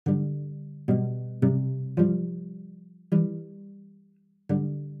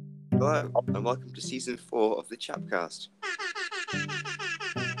Hello, and welcome to Season 4 of the Chapcast.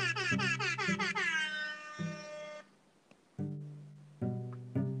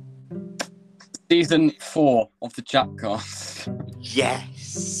 Season 4 of the Chapcast.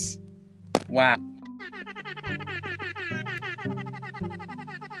 Yes! Wow.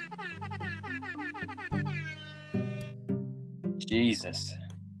 Jesus.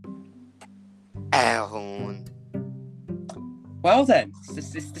 Airhorn. Well then,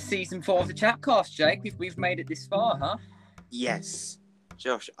 this is the Season 4 of the Chapcast, Jake. We've made it this far, huh? Yes.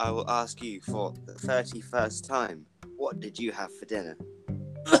 Josh, I will ask you for the 31st time, what did you have for dinner?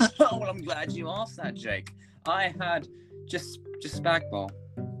 Well, I'm glad you asked that, Jake. I had just spag bowl.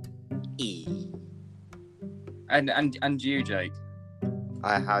 E. And you, Jake?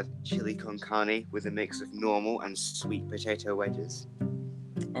 I had chili con carne with a mix of normal and sweet potato wedges.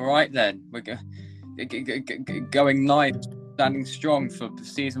 All right then, we're going live, standing strong for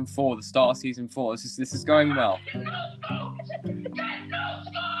Season 4, the start of Season 4. This is going well.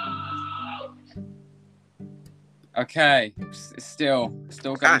 Okay, it's still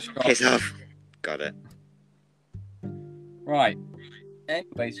going strong. Piss off. Got it. Right.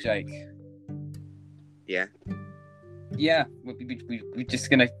 Anyways, Jake. Yeah. Yeah, we're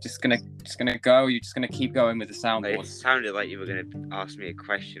just gonna go. You're just gonna keep going with the It soundboard. sounded like you were going to ask me a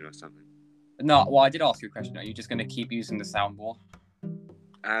question or something. No, well, I did ask you a question. Are you just gonna keep using the soundboard?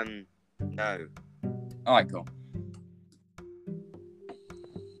 No. All right, cool.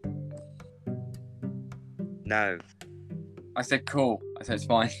 No. I said cool. I said it's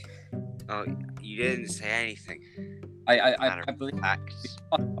fine. Oh, you didn't say anything. I believe Facts.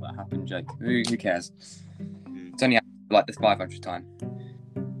 that happened, Jake. Who cares? It's only happened like this 500th time.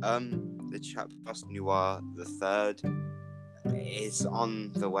 The Chapcast Noir, the third, is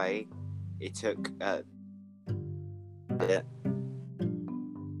on the way. It took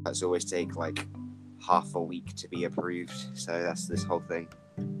that's always take like half a week to be approved, so that's this whole thing.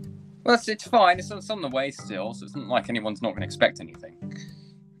 Well, it's fine. It's on the way still, so it's not like anyone's not going to expect anything.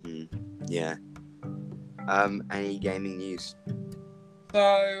 Yeah. Any gaming news?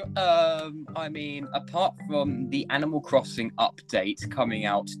 So, I mean, apart from the Animal Crossing update coming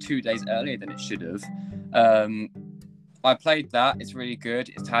out 2 days earlier than it should have, I played that. It's really good.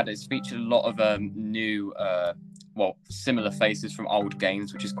 It's featured a lot of new, similar faces from old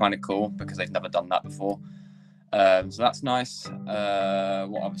games, which is kind of cool because they've never done that before. So that's nice.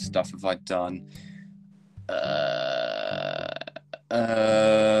 What other stuff have I done?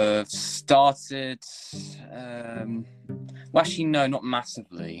 Started. Well, actually, no, not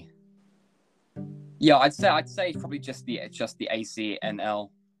massively. Yeah, I'd say probably just the ACNL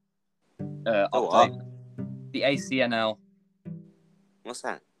update. The ACNL. What's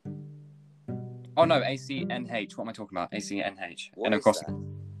that? Oh no, ACNH. What am I talking about? ACNH. What Animal is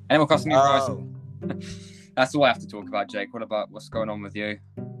Crossing. Animal Crossing New Horizons. Oh. That's all I have to talk about, Jake. What's going on with you?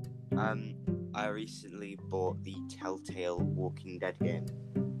 I recently bought the Telltale Walking Dead game.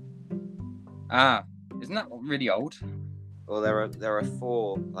 Ah, isn't that really old? Well, there are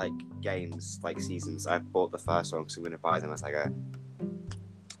 4 games seasons. I've bought the first one because I'm going to buy them as I go.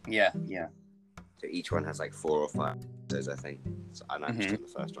 Yeah. So each one has 4 or 5 episodes, I think. So I'm actually on the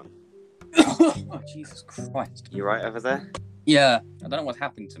first one. Oh, Jesus Christ! You right over there? Yeah, I don't know what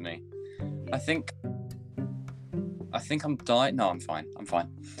happened to me. I think I'm dying. No, I'm fine.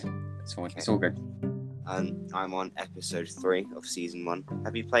 It's all good. I'm on episode 3 of season 1.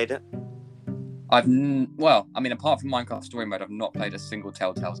 Have you played it? Apart from Minecraft Story Mode, I've not played a single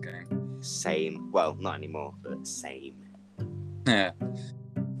Telltale's game. Same. Well, not anymore, but same. Yeah.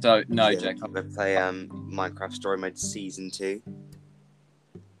 So no, Jake. I'm gonna play Minecraft Story Mode season 2.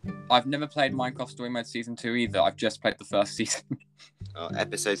 I've never played Minecraft Story Mode season 2 either. I've just played the first season.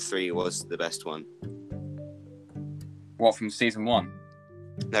 Episode 3 was the best one. What, from season 1?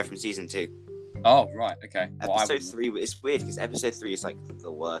 No, from season 2. Oh, right, okay. Episode 3, it's weird because episode 3 is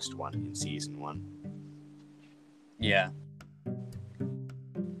the worst one in season 1. Yeah.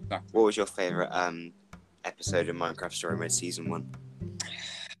 What was your favourite episode of Minecraft Story Mode season 1?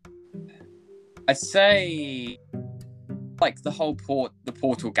 I'd say the whole the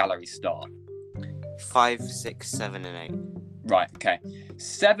portal gallery start. 5, 6, 7, and 8. Right, okay.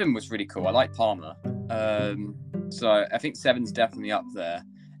 7 was really cool. I like Palmer. So I think 7's definitely up there.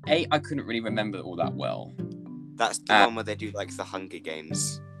 8, I couldn't really remember all that well. That's the one where they do the Hunger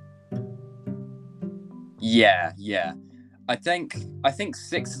Games. Yeah. I think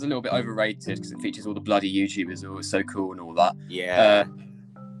 6 is a little bit overrated because it features all the bloody YouTubers who are so cool and all that. Yeah.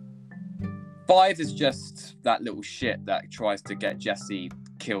 5 is just that little shit that tries to get Jesse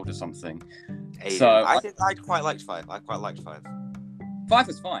killed or something. Aiden. So I quite liked 5. 5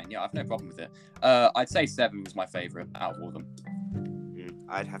 was fine. Yeah, I've no problem with it. I'd say 7 was my favourite out of all of them.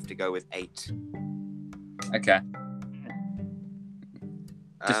 I'd have to go with 8. Okay.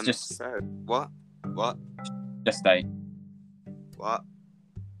 Just So what? just 8. What?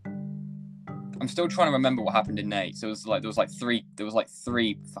 I'm still trying to remember what happened in 8. So there was like three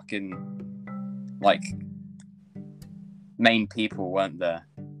fucking like main people, weren't there?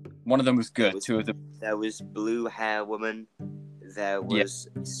 One of them was good. Two of them. There was Blue Hair Woman. There was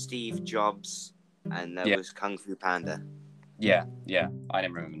Steve Jobs, and there was Kung Fu Panda. Yeah. I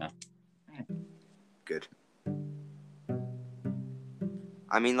didn't remember now. Good.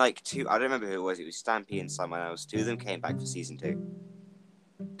 I mean, like, I don't remember who it was. It was Stampy and someone else. 2 of them came back for season 2.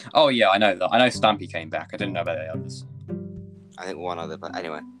 Oh yeah, I know that. I know Stampy came back. I didn't know about the others. I think one other, but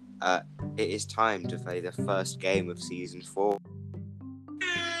anyway. It is time to play the first game of season 4.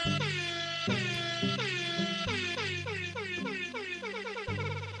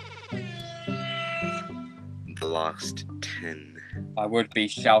 The last 10. I would be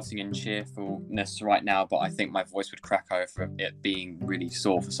shouting in cheerfulness right now, but I think my voice would crack over it being really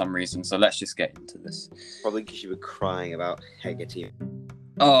sore for some reason. So let's just get into this. Probably because you were crying about Hegarty.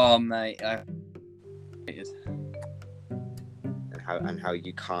 Oh mate, and how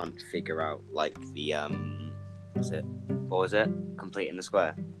you can't figure out like the what was it? Completing the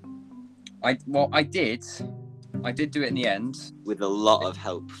square. I did do it in the end with a lot of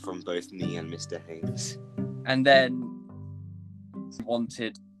help from both me and Mr. Haynes. And then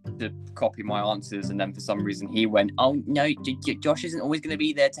wanted to copy my answers, and then for some reason he went, "Oh no, Josh isn't always going to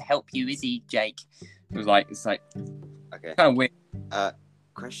be there to help you, is he, Jake?" It's like okay, kind of weird.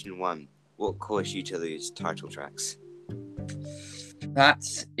 Question 1: what caused you to lose title tracks? That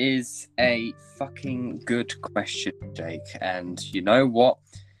is a fucking good question, Jake. And you know what?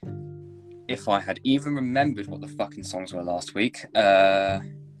 If I had even remembered what the fucking songs were last week,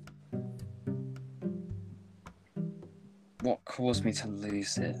 what caused me to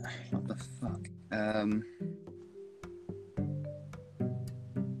lose it? What the fuck?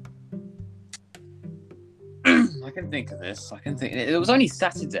 I can think of this. It was only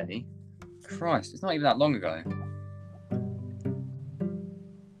Saturday. Christ, it's not even that long ago.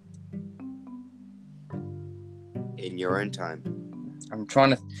 In your own time. I'm trying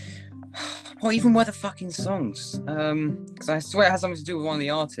to... What even were the fucking songs? Because I swear it has something to do with one of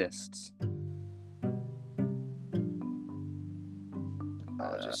the artists.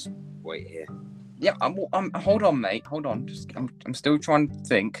 I'll just wait here. Yeah, I'm hold on, mate. Hold on. I'm still trying to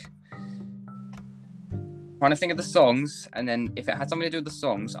think. Trying to think of the songs, and then if it had something to do with the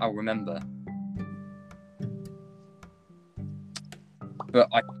songs, I'll remember. But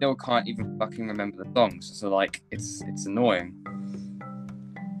I still can't even fucking remember the songs. So like, it's annoying.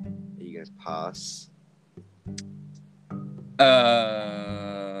 Are you gonna pass?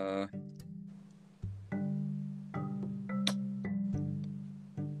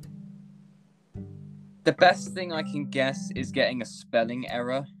 The best thing I can guess is getting a spelling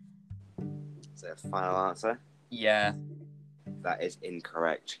error. Is that a final answer? Yeah. That is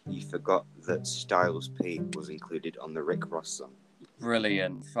incorrect. You forgot that Styles P was included on the Rick Ross song.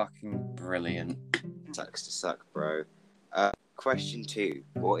 Brilliant. Fucking brilliant. Sucks to suck, bro. Question 2.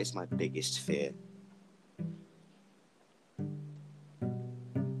 What is my biggest fear?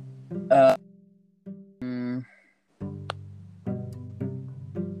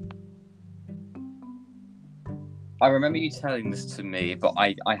 I remember you telling this to me, but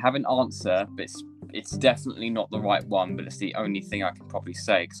I have an answer, but it's definitely not the right one, but it's the only thing I can probably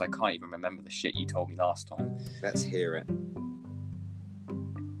say, because I can't even remember the shit you told me last time. Let's hear it.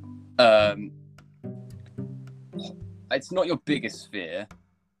 It's not your biggest fear,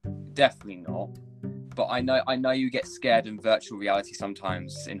 definitely not. But I know you get scared in virtual reality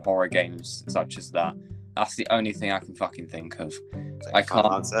sometimes in horror games such as that. That's the only thing I can fucking think of. I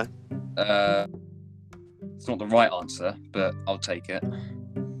can't answer. It's not the right answer, but I'll take it.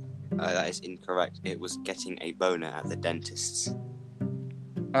 That is incorrect. It was getting a boner at the dentist's.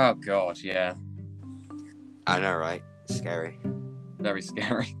 Oh god, yeah. I know, right? Scary. Very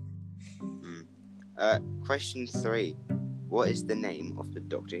scary. Question 3. What is the name of the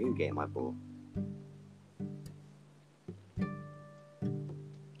Doctor Who game I bought?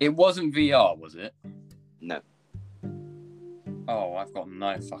 It wasn't VR, was it? No. Oh, I've got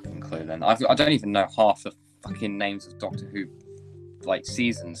no fucking clue then. I don't even know half the fucking names of Doctor Who, like,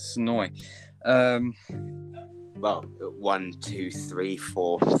 seasons. It's annoying. Well, 1, 2, 3,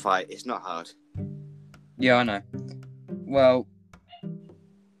 4, 5. It's not hard. Yeah, I know. Well,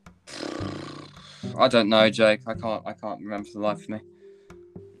 I don't know, Jake. I can't remember for the life of me.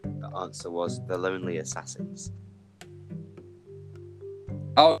 The answer was The Lonely Assassins.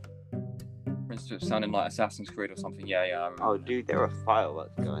 Oh, for instance, sounding like Assassin's Creed or something. Yeah, I remember. Oh, dude, there are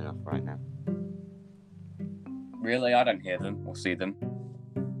fireworks going off right now. Really? I don't hear them or see them.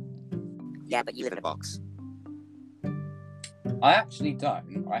 Yeah, but you live in a box. I actually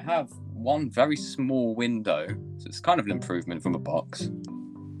don't. I have one very small window, so it's kind of an improvement from a box.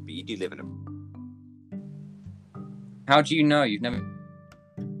 But you do live in a... How do you know? You've never...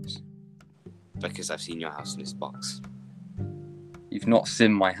 Because I've seen your house in this box. You've not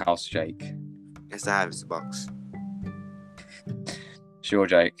seen my house, Jake. Yes, I have. It's a box. Sure,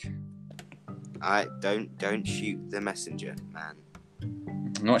 Jake. Don't shoot the messenger, man.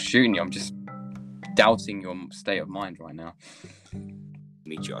 I'm not shooting you. I'm just doubting your state of mind right now.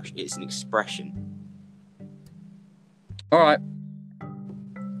 Me, Josh. It's an expression. All right.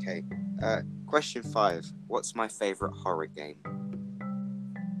 Okay. Question 5. What's my favorite horror game?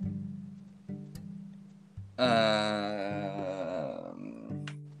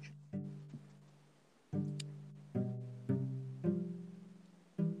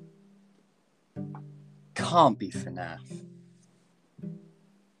 Can't be FNAF.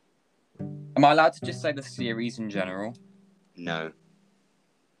 Am I allowed to just say the series in general? No.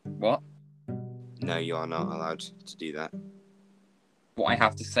 What? No, you are not allowed to do that. What, I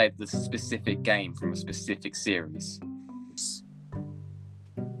have to say the specific game from a specific series?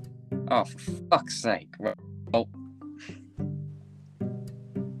 Oh, for fuck's sake. Well,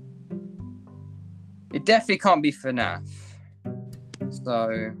 it definitely can't be FNAF.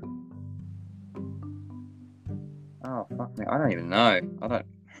 So... Oh, fuck me. I don't even know. I don't...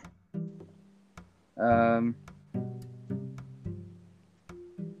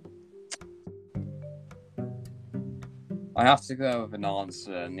 I have to go with an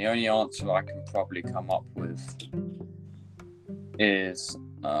answer, and the only answer I can probably come up with is...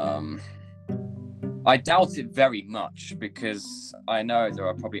 I doubt it very much, because I know there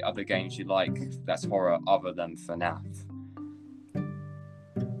are probably other games you like that's horror other than FNAF.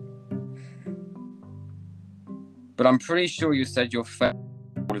 But I'm pretty sure you said your favorite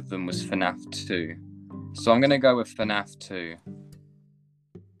of them was FNAF 2. So I'm going to go with FNAF 2.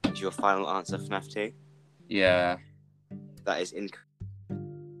 Is your final answer FNAF 2? Yeah. That is incorrect.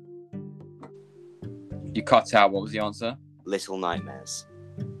 You cut out. What was the answer? Little Nightmares.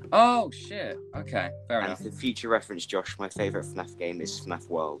 Oh, shit. Okay, fair And enough. for future reference, Josh, my favourite FNAF game is FNAF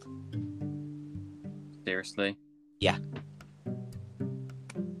World. Seriously? Yeah.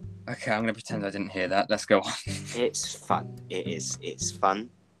 Okay, I'm going to pretend I didn't hear that. Let's go on. It's fun. It is. It's fun.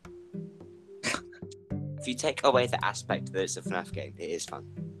 If you take away the aspect that it's a FNAF game, it is fun.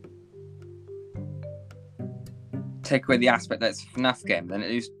 Take away the aspect that it's a FNAF game, then at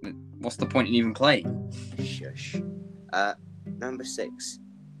least, what's the point in even playing? Shush. Number 6.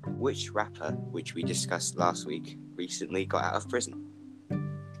 Which rapper, which we discussed last week, recently got out of prison?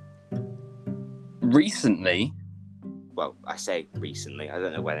 Recently? Well, I say recently. I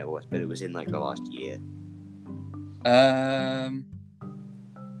don't know when it was, but it was in like the last year.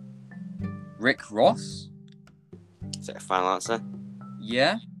 Rick Ross? Is that a final answer?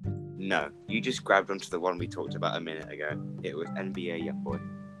 Yeah? No. You just grabbed onto the one we talked about a minute ago. It was NBA Youngboy.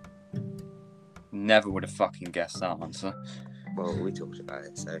 Never would have fucking guessed that answer. Well, we talked about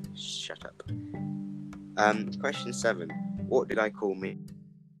it, so shut up. Question 7. What did I call me?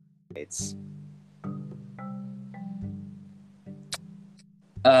 It's...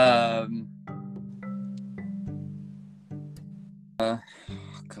 God,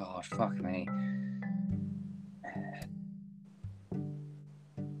 fuck me.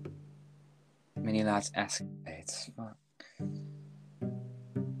 Mini lads escapades. Fuck.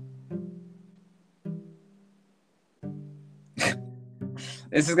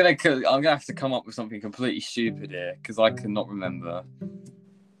 This is I'm gonna have to come up with something completely stupid here because I cannot remember.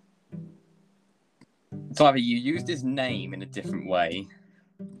 It's either you used his name in a different way.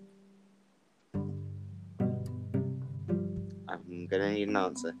 I'm gonna need an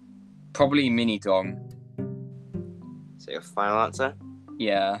answer. Probably Mini Dong. So your final answer?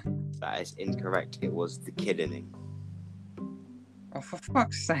 Yeah. That is incorrect. It was the Kiddening. Oh, for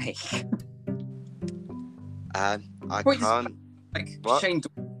fuck's sake. I Wait, can't... Like What? Shane.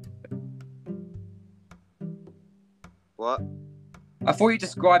 What? I thought you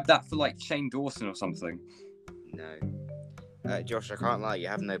described that for like Shane Dawson or something. No. Josh, I can't lie. You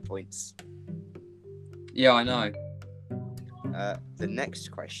have no points. Yeah, I know. The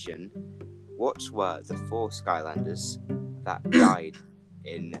next question. What were the 4 Skylanders that died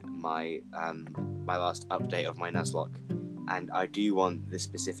in my my last update of my Nuzlocke? And I do want the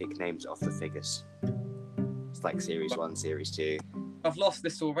specific names of the figures. It's like Series 1, Series 2. I've lost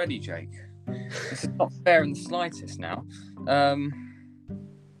this already, Jake. This is not fair in the slightest now.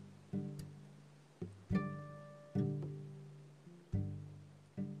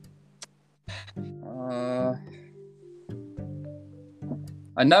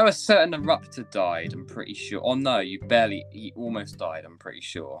 I know a certain eruptor died, I'm pretty sure. Oh no, he almost died, I'm pretty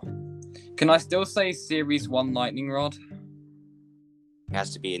sure. Can I still say Series 1 Lightning Rod? It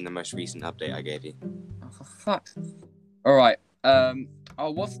has to be in the most recent update I gave you. Oh, for fuck. Alright,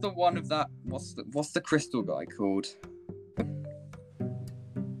 what's the one of that, what's the crystal guy called?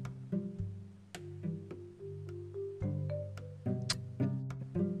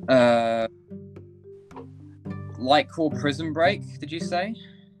 Light Core Prison Break, did you say?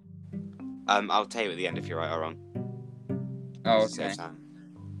 I'll tell you at the end if you're right or wrong. Oh, Save okay. time.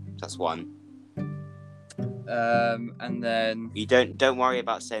 That's one. And then You don't worry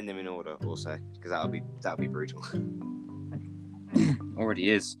about saying them in order, also, because that'll be brutal. already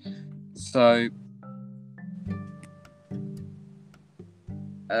is. So,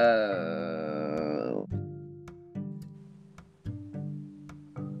 I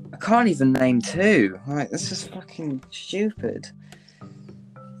can't even name two. Right, this is fucking stupid.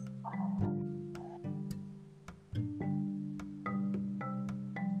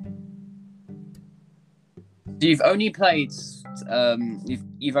 You've only played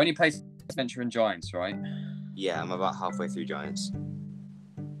you've only played Adventure and Giants, right? Yeah, I'm about halfway through Giants.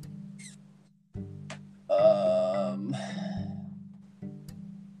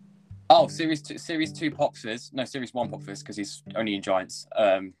 Oh, Series 2 Pop Fizz. No, Series 1 Pop Fizz, because he's only in Giants.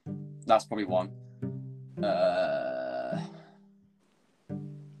 That's probably one.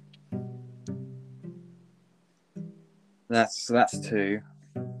 That's two.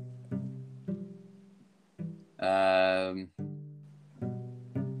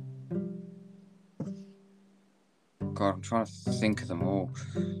 God, I'm trying to think of them all.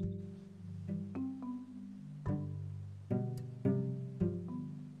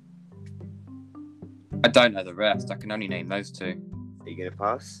 I don't know the rest. I can only name those two. Are you gonna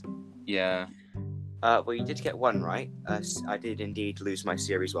pass? Yeah. Well, you did get one right. I did indeed lose my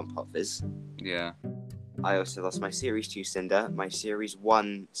Series 1 Pop Fizz. Yeah. I also lost my Series 2 Cinder, my Series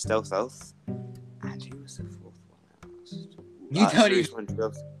 1 Stealth Elf, and who was the fourth one I lost? You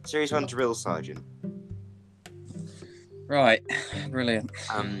don't Series 1 Drill Sergeant. Right. Brilliant.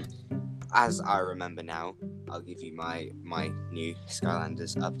 As I remember now, I'll give you my new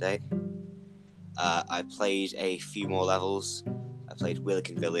Skylanders update. I played a few more levels. I played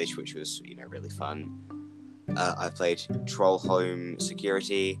Willikin Village, which was, really fun. I played Trollholm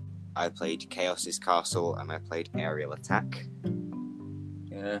Security. I played Chaos's Castle, and I played Aerial Attack.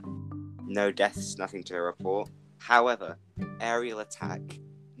 Yeah. No deaths, nothing to report. However, Aerial Attack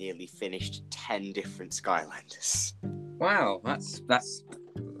nearly finished 10 different Skylanders. Wow, that's that.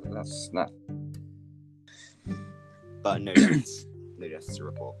 But no deaths. No deaths to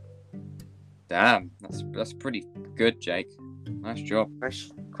report. Damn, that's pretty good, Jake. Nice job.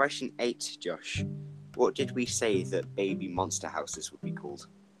 Question 8, Josh. What did we say that baby monster houses would be called?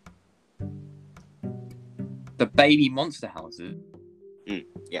 The baby monster houses?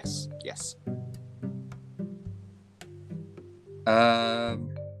 Yes. I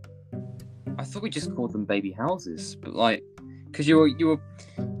thought we just called them baby houses, but because you were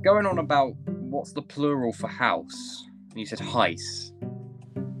going on about what's the plural for house, and you said heis,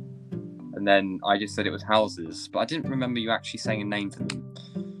 and then I just said it was houses, but I didn't remember you actually saying a name for them.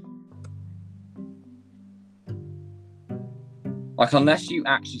 Unless you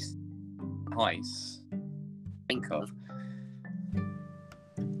actually heis, think of.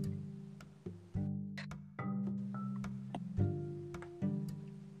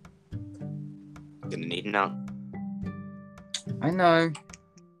 Gonna need an answer. I know.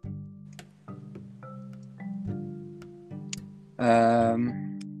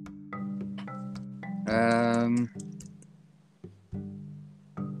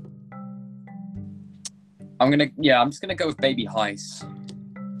 I'm just gonna go with baby heis. Is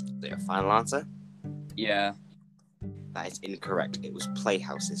that your final answer? Yeah. That is incorrect. It was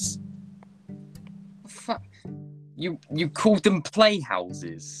playhouses. Fuck. You called them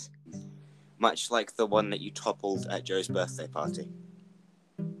playhouses. Much like the one that you toppled at Joe's birthday party.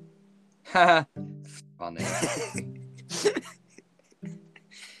 Haha. Funny.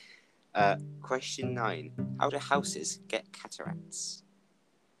 Question 9. How do houses get cataracts?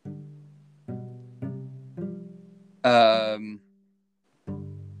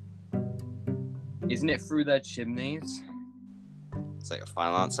 Isn't it through their chimneys? Is that your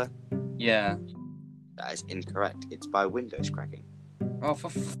final answer? Yeah. That is incorrect. It's by windows cracking. Oh, for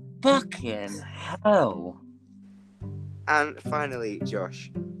fucking hell. And finally,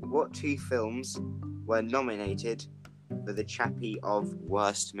 Josh, what 2 films were nominated for the Chappie of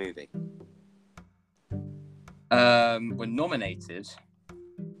Worst Movie? Were nominated?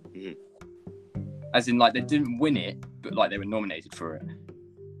 Mm-hmm. As in, they didn't win it, but, they were nominated for it.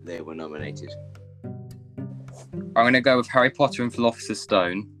 they were nominated. I'm going to go with Harry Potter and Philosopher's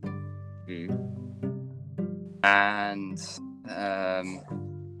Stone. And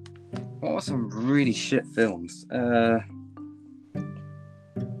what were some really shit films?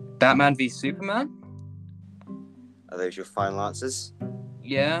 Batman v Superman? Are those your final answers?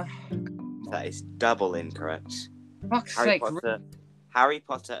 Yeah. That is double incorrect. Fuck's sake. Harry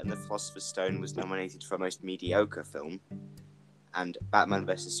Potter and the Philosopher's Stone was nominated for most mediocre film, and Batman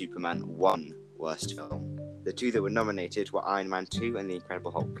vs Superman won worst film. The two that were nominated were Iron Man 2 and The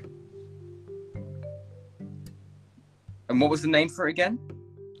Incredible Hulk. And what was the name for it again?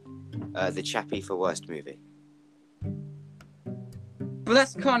 The Chappie for worst movie. But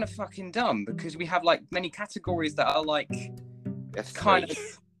that's kind of fucking dumb because we have like many categories that are like kind of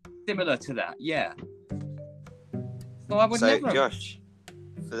similar to that. Yeah. So I would never. Josh,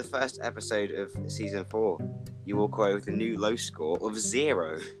 for the first episode of season 4, you walk away with a new low score of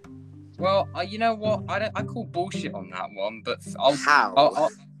 0. Well, you know what? I call bullshit on that one, but I'll. How?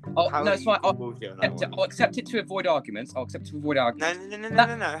 No, it's fine. I'll accept it to avoid arguments. No.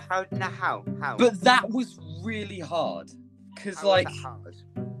 How? But that was really hard because, How like, was that hard?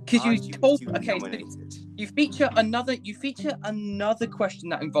 because you told. Okay, so nominated? you feature another question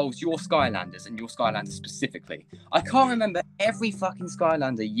that involves your Skylanders and your Skylanders specifically. I can't remember every fucking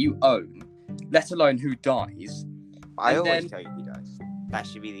Skylander you own, let alone who dies. I always tell you who dies. That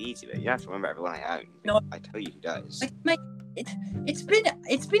should be the easy bit. You don't have to remember everyone I own. No, I tell you who dies. Mate,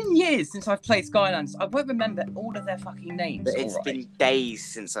 it's been years since I've played Skylanders. I won't remember all of their fucking names. But it's been days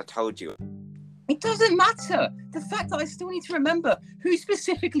since I told you. It doesn't matter. The fact that I still need to remember who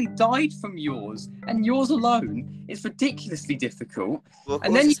specifically died from yours and yours alone is ridiculously difficult. Well, of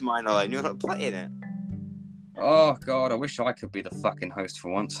course it's mine alone. You're not playing it. Oh god, I wish I could be the fucking host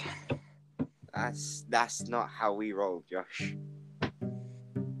for once. That's not how we roll, Josh.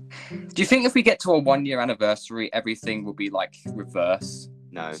 Do you think if we get to a 1-year anniversary, everything will be like reverse?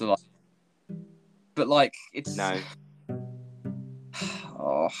 No. So, like, but like it's no.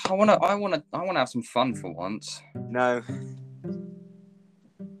 Oh, I wanna have some fun for once. No.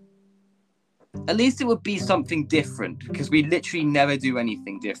 At least it would be something different because we literally never do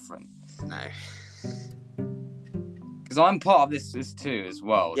anything different. No. Because I'm part of this too as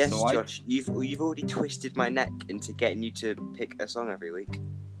well. Yes, so Josh, you've already twisted my neck into getting you to pick a song every week.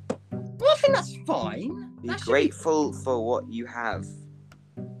 Well, I think that's fine. Be grateful for what you have.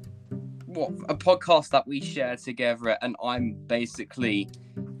 What, a podcast that we share together, and I'm basically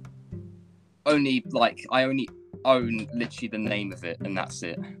I only own literally the name of it, and that's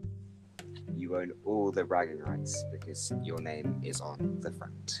it. You own all the bragging rights because your name is on the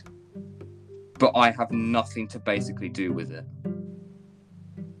front. But I have nothing to basically do with it.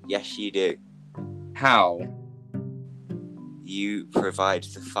 Yes, you do. How? You provide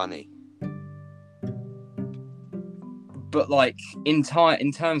the funny. But like in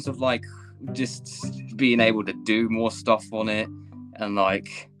terms of like just being able to do more stuff on it, and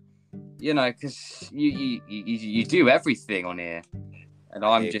like, you know, because you do everything on here, and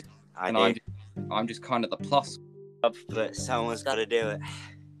I'm just kind of the plus. But someone's got to do it.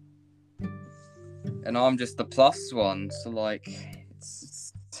 And I'm just the plus one, so like,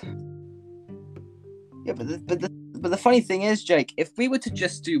 it's... Yeah, but the funny thing is, Jake, if we were to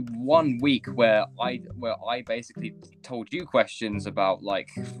just do 1 week where I basically told you questions about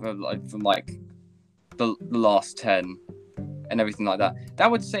from the last 10 and everything like that, that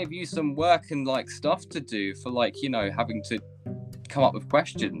would save you some work and like stuff to do for like, you know, having to come up with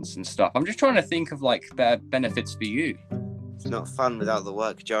questions and stuff. I'm just trying to think of like better benefits for you. It's not fun without the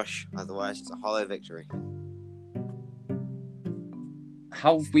work, Josh. Otherwise, it's a hollow victory.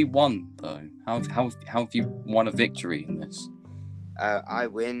 How have we won, though? How have you won a victory in this? I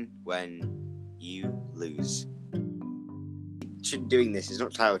win when you lose. Doing this is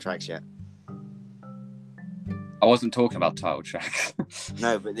not title tracks yet. I wasn't talking about title tracks.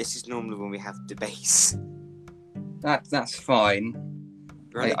 No, but this is normally when we have debates. That's fine.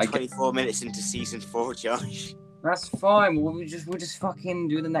 We're only 24 minutes into season 4, Josh. That's fine. We'll just fucking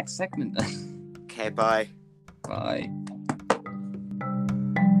do the next segment then. Okay, bye. Bye.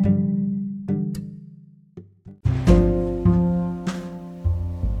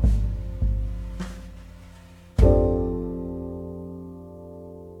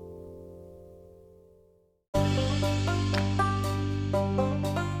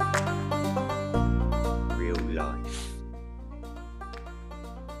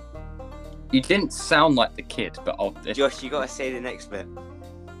 You didn't sound like the kid, but Josh, you gotta say the next bit.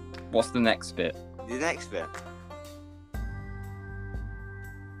 What's the next bit? The next bit.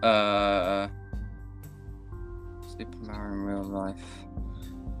 Super Mario in real life.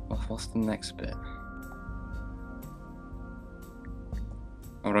 What's the next bit?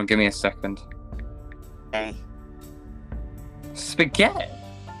 Hold on, give me a second. Eh. Spaghetti?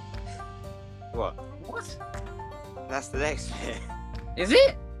 What? What? That's the next bit. Is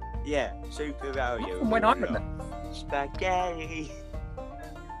it? Yeah, Super Mario. From when I'm in there. Spaghetti.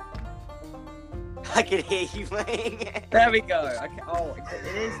 I can hear you playing it. There we go. Okay. Oh,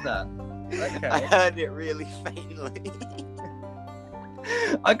 it is that. Okay. I heard it really faintly.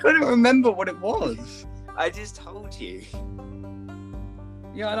 I couldn't remember what it was. I just told you.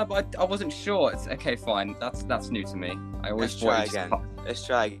 Yeah, I know, but I wasn't sure. It's okay, fine. That's new to me. I always Let's try thought again. Let's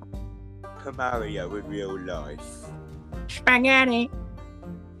try again. Super Mario in real life. Spaghetti.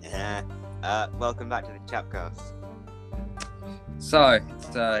 Yeah. Welcome back to the Chapcast. So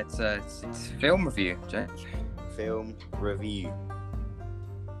it's film review, Jake. Film review.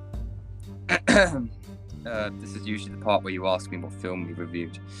 This is usually the part where you ask me what film we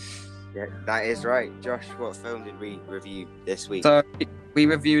reviewed. Yeah, that is right. Josh, what film did we review this week? So we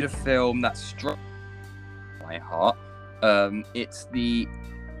reviewed a film that struck my heart. It's the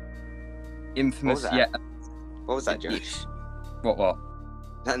infamous. What was that, Josh? What?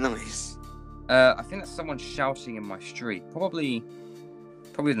 That noise. I think that's someone shouting in my street. Probably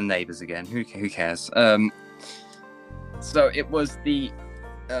the neighbours again. Who cares? So it was the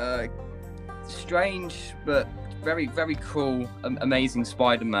strange but very, very cool, amazing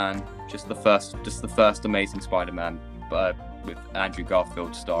Spider-Man. Just the first Amazing Spider-Man, with Andrew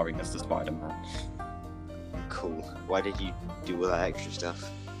Garfield starring as the Spider-Man. Cool. Why did you do all that extra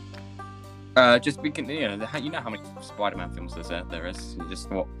stuff? Just we can, you know how many Spider-Man films there is. You just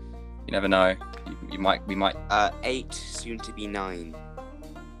thought, you never know. We might. 8, soon to be 9.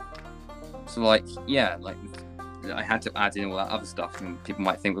 So I had to add in all that other stuff, and people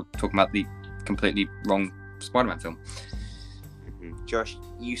might think we're talking about the completely wrong Spider-Man film. Mm-hmm. Josh,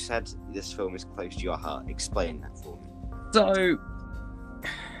 you said this film is close to your heart. Explain that for me. So,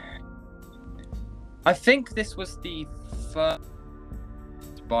 I think this was the first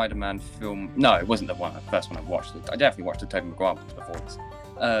Spider-Man film. No, it wasn't the first one I watched. I definitely watched the Tobey Maguire ones before this.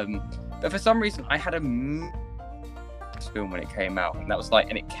 But for some reason, I had this film when it came out, and that was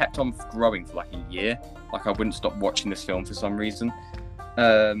and it kept on growing for like a year. Like I wouldn't stop watching this film for some reason.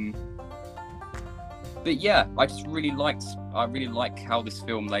 But yeah, I really like how this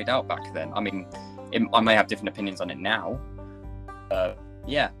film laid out back then. I mean, I may have different opinions on it now.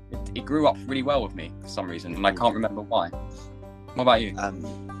 Yeah, it grew up really well with me for some reason, and I can't remember why. What about you?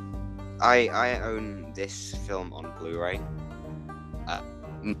 I own this film on Blu-ray.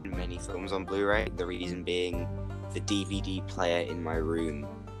 Many films on Blu-ray. The reason being, the DVD player in my room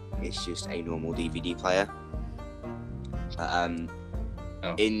is just a normal DVD player.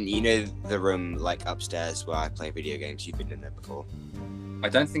 In the room upstairs where I play video games, you've been in there before. I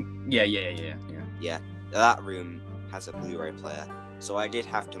don't think. Yeah. Yeah, that room has a Blu-ray player, so I did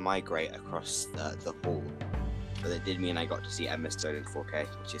have to migrate across the hall, but it did mean I got to see Emma Stone in 4K,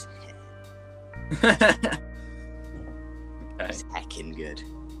 which is it's heckin' good.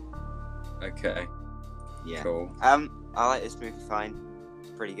 Okay. Yeah. Cool. I like this movie fine.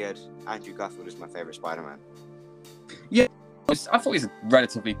 It's pretty good. Andrew Garfield is my favourite Spider-Man. Yeah, I thought he was a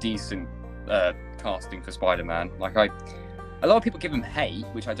relatively decent casting for Spider-Man. A lot of people give him hate,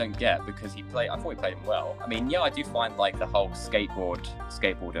 which I don't get because I thought he played him well. I mean, yeah, I do find the whole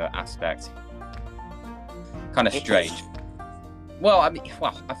skateboarder aspect kind of strange. I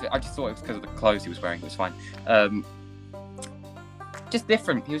just thought it was because of the clothes he was wearing. It was fine. Just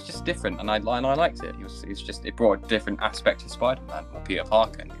different. He was just different, and I liked it. It brought a different aspect to Spider-Man or Peter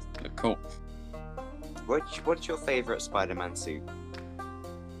Parker, and it looked cool. What's your favourite Spider-Man suit?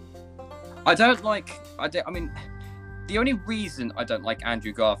 The only reason I don't like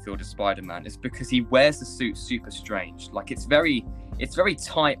Andrew Garfield as Spider-Man is because he wears the suit super strange. It's very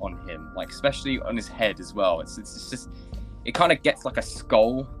tight on him, especially on his head as well. It's just, it kind of gets like a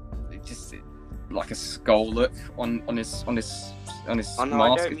skull, like a skull look on his mask. I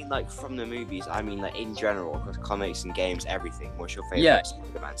don't mean from the movies. I mean in general, because comics and games, everything. What's your favourite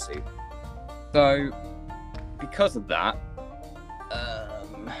Spider-Man suit? So, because of that,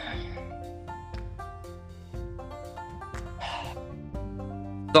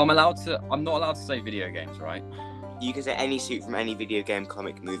 so I'm not allowed to say video games, right? You can say any suit from any video game,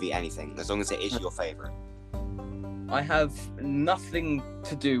 comic, movie, anything, as long as it is your favourite. I have nothing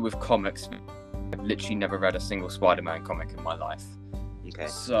to do with comics. I've literally never read a single Spider-Man comic in my life. Okay.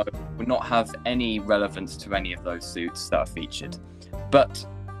 So would not have any relevance to any of those suits that are featured. But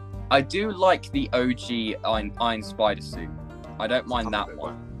I do like the OG Iron Spider suit. I don't mind that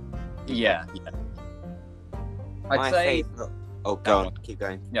one. Yeah. Oh, That go on. one. Keep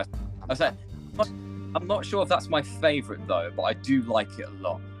going. Yeah. I said, I'm not sure if that's my favourite though, but I do like it a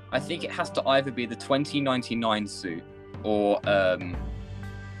lot. I think it has to either be the 2099 suit or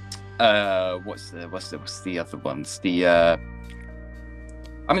what's the other ones? The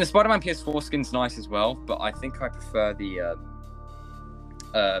Spider-Man PS4 skin's nice as well, but I think I prefer the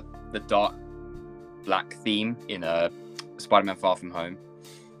dark black theme in Spider-Man Far From Home.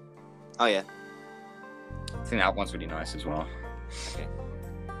 Oh yeah. I think that one's really nice as well. Okay.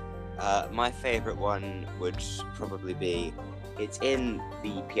 My favourite one would probably be, it's in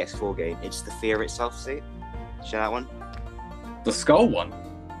the PS4 game, it's the Fear Itself suit. You know that one? The Skull one?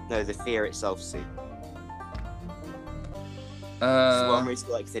 No, the Fear Itself suit. It's the one where it's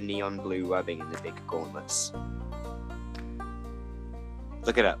like the neon blue webbing and the big gauntlets.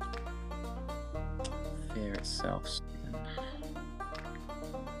 Look it up. Fear Itself.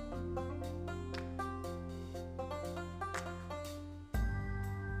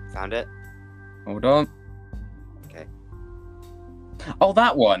 Found it? Hold on. Okay. Oh,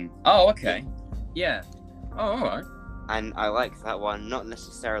 that one. Oh, okay. Yeah. Oh, alright. And I like that one, not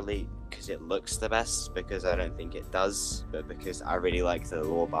necessarily because it looks the best, because I don't think it does, but because I really like the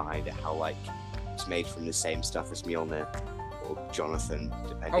lore behind it, how like it's made from the same stuff as Mjolnir or Jonathan,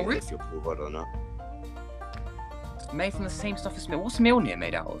 depending on if you're Paul God or not. It's made from the same stuff as Mjolnir. What's Mjolnir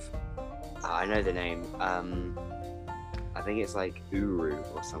made out of? I know the name. I think it's like Uru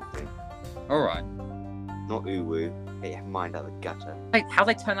or something. Alright. Not Uwu. Get your mind out of the gutter. Like, how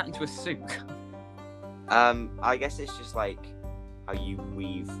they turn that into a suit? I guess it's just like how you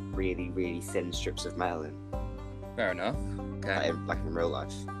weave really, really thin strips of metal in. Fair enough. Okay. Like in real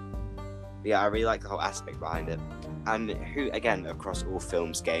life. But yeah, I really like the whole aspect behind it. And who, again, across all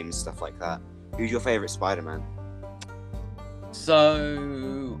films, games, stuff like that, who's your favourite Spider-Man?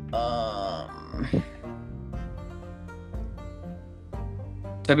 So,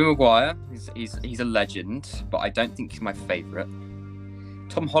 Tobey Maguire, he's a legend, but I don't think he's my favourite.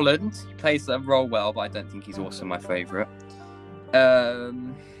 Tom Holland, he plays the role well, but I don't think he's also my favourite.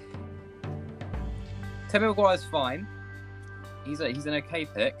 Tobey Maguire's fine. He's an okay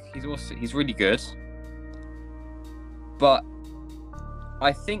pick. He's really good. But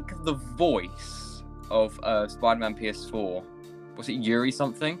I think the voice of Spider-Man PS4, was it Yuri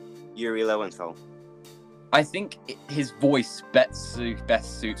something? Yuri Lowenthal. I think his voice best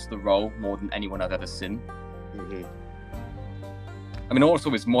suits the role more than anyone I've ever seen. Mm-hmm. I mean, also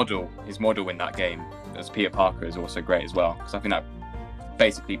his model in that game as Peter Parker is also great as well, because I think that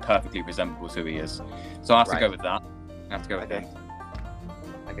basically perfectly resembles who he is. So I have to go with that. I have to go with him.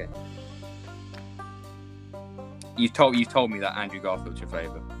 Okay. You've told me that Andrew Garfield's your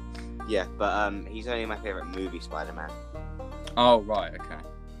favourite. Yeah, but he's only my favourite movie Spider-Man. Oh right, okay.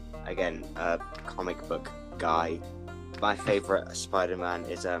 Again, comic book guy. My favourite Spider-Man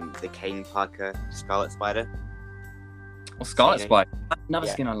is the Kane Parker Scarlet Spider. Well, Scarlet Spider. Another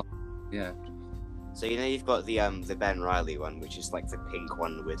Yeah. skin I like. Yeah. So you know you've got the Ben Reilly one, which is like the pink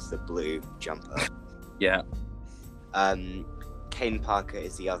one with the blue jumper. Yeah. Kane Parker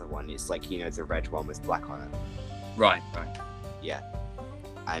is the other one. It's like, you know, the red one with black on it. Right. Yeah.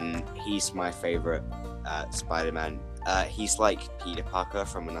 And he's my favourite Spider-Man. He's like Peter Parker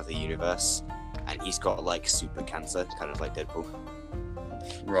from another universe, and he's got like super cancer, kind of like Deadpool.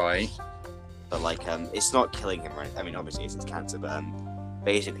 Right. But like, it's not killing him, right? I mean, obviously it's cancer, but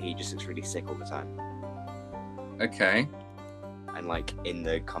basically he just looks really sick all the time. Okay. And like in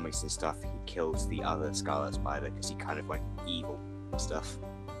the comics and stuff, he kills the other Scarlet Spider because he kind of went evil and stuff.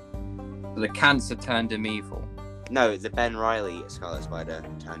 The cancer turned him evil. No, the Ben Reilly Scarlet Spider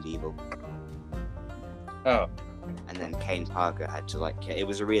turned evil. Oh. And then Kane Parker had to like. It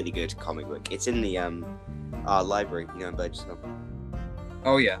was a really good comic book. It's in the our library, you know, in Burgess.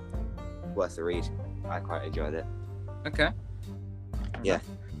 Oh yeah. Worth a read. I quite enjoyed it. Okay. Yeah.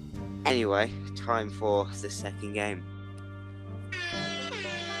 Anyway, time for the second game.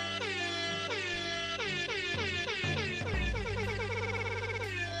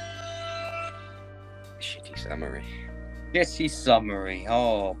 Shitty summary. Shitty summary.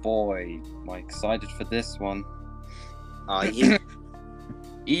 Oh boy, am I excited for this one. Are you?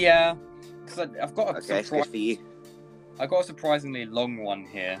 Yeah, because I've got a Okay, good for you. I got a surprisingly long one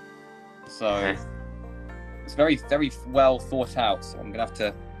here, so it's very, very well thought out. So I'm gonna have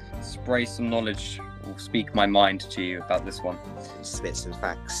to spray some knowledge or speak my mind to you about this one. Spit some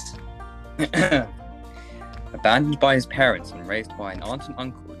facts. Abandoned by his parents and raised by an aunt and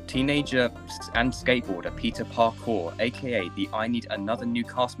uncle, teenager and skateboarder Peter Parkour, aka the I Need Another New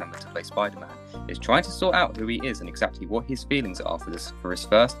Cast Member to Play Spider-Man, is trying to sort out who he is and exactly what his feelings are for his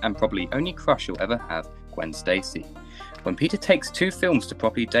first and probably only crush he'll ever have, Gwen Stacy. When Peter takes 2 films to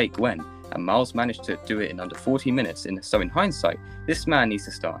properly date Gwen, and Miles managed to do it in under 40 minutes, so in hindsight, this man needs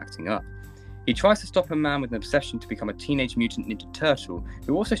to start acting up. He tries to stop a man with an obsession to become a Teenage Mutant Ninja Turtle,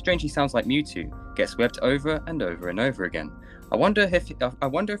 who also strangely sounds like Mewtwo, gets webbed over and over and over again. I wonder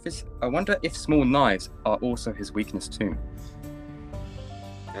if small knives are also his weakness too.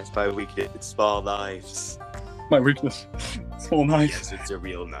 That's my weakness. It's small knives. My weakness, small knives. Yes, it's a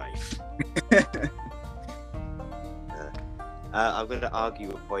real knife. I'm going to argue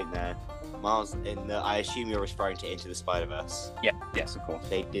a point there. Miles, I assume you're referring to Into the Spider-Verse. Yeah, yes, of course.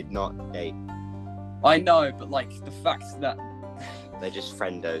 They did not date. I know, but like the fact that they're just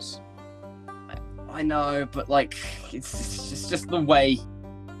friendos. I know, but like it's just the way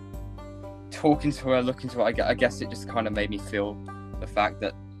talking to her, looking to her. I guess it just kind of made me feel the fact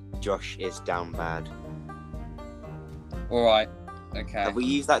that Josh is down bad. All right, okay. Have we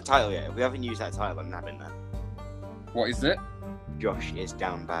used that title yet? If we haven't used that title, I'm nabbing that. What is it? Josh is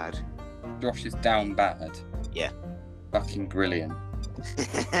down bad. Josh is down bad. Yeah. Fucking brilliant.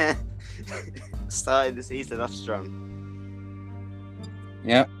 Starting the season off strong.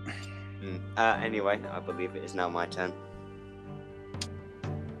 Yep. Anyway, I believe it is now my turn.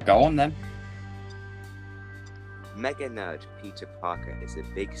 Go on then. Mega nerd Peter Parker is a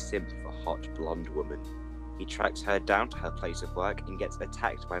big simp for hot blonde woman. He tracks her down to her place of work and gets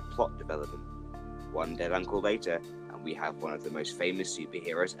attacked by plot development. One dead uncle later, and we have one of the most famous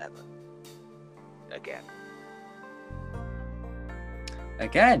superheroes ever. Again.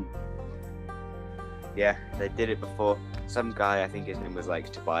 Yeah, they did it before. Some guy, I think his name was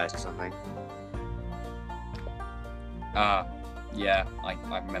like Tobias or something. Yeah,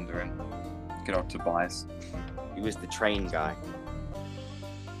 I remember him. Good old Tobias. He was the train guy.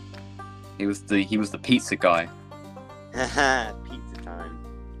 He was the pizza guy. Haha, pizza time.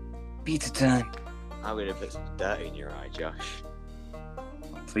 Pizza time. I'm gonna put some dirt in your eye, Josh.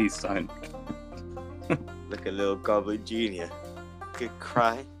 Please don't. Look a little Goblin Jr. Good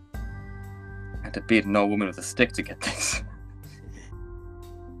cry. I had to beat an old woman with a stick to get this.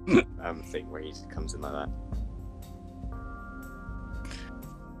 Thing where he comes in like that.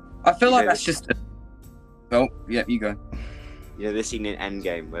 I feel like that's just. Oh, yeah, you go. You know the scene in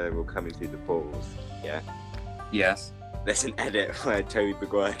Endgame where they're all coming through the portals? Yeah. Yes. There's an edit where Tobey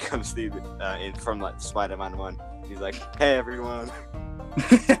Maguire comes through from like Spider-Man 1. He's like, "Hey everyone,"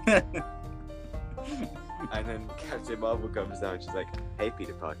 and then Captain Marvel comes down. She's like, "Hey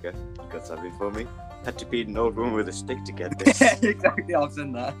Peter Parker, you got something for me? Had to beat an old woman with a stick to get this." Exactly, I've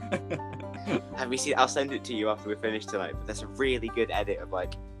seen that. Have you seen? I'll send it to you after we finish tonight. But there's a really good edit of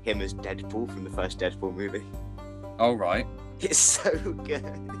like him as Deadpool from the first Deadpool movie. All right. It's so good.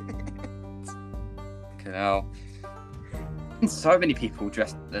 Okay, now. So many people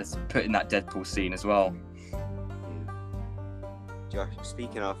dressed as put in that Deadpool scene as well. Josh,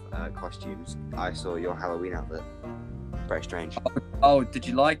 speaking of costumes, I saw your Halloween outfit. Very strange. Oh, did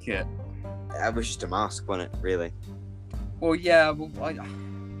you like it? It was just a mask, wasn't it? Really? Well, yeah. Well,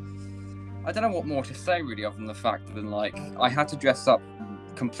 I don't know what more to say really, other than the fact that like I had to dress up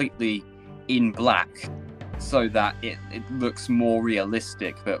completely in black so that it looks more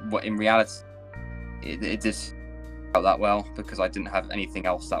realistic. But what in reality, it just out that well because I didn't have anything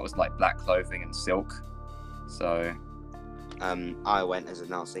else that was like black clothing and silk. So. I went as a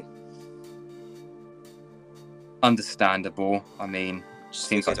Nazi. Understandable. I mean,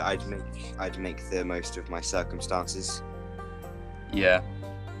 seems like I'd make the most of my circumstances. Yeah,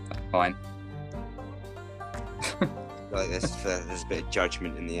 that's fine. Like there's a bit of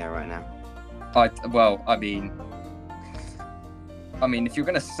judgment in the air right now. I mean, if you're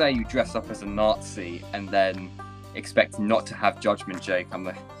gonna say you dress up as a Nazi and then expect not to have judgment, Jake,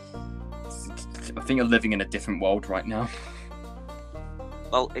 I think you're living in a different world right now.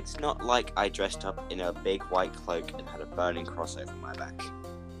 Well, it's not like I dressed up in a big white cloak and had a burning cross over my back.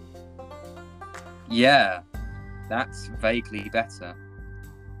 Yeah, that's vaguely better.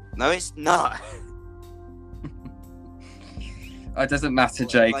 No, it's not. It doesn't matter,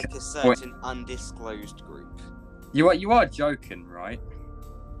 Jake. Like a certain undisclosed group. You are joking, right?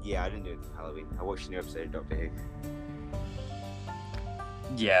 Yeah, I didn't do it for Halloween. I watched a new episode of Doctor Who.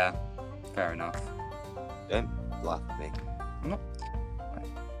 Yeah, fair enough. Don't laugh at me. I'm not.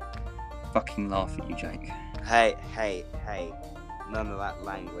 I fucking laugh at you, Jake. Hey. None of that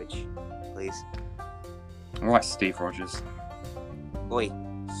language, please. Alright, Steve Rogers. Oi,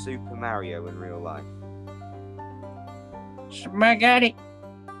 Super Mario in real life. Spaghetti!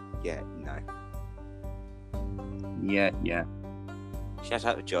 Yeah, no. Yeah. Shout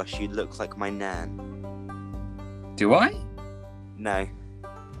out to Josh, you look like my nan. Do I? No.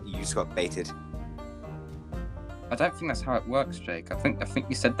 You just got baited. I don't think that's how it works, Jake. I think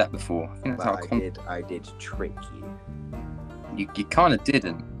you said that before. I think that's But how I did trick you. You kind of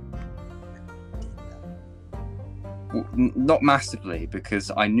didn't. Well, not massively,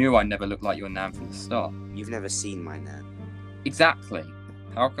 because I knew I never looked like your nan from the start. You've never seen my nan. Exactly.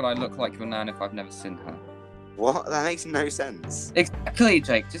 How could I look like your nan if I've never seen her? What? That makes no sense. Exactly,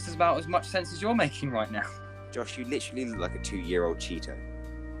 Jake. Just about as much sense as you're making right now. Josh, you literally look like a 2-year-old Cheeto.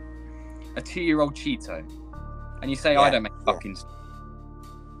 A 2-year-old Cheeto. And you say Yeah, I don't make yeah. fucking...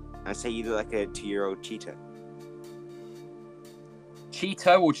 I say you look like a 2-year-old Cheeto.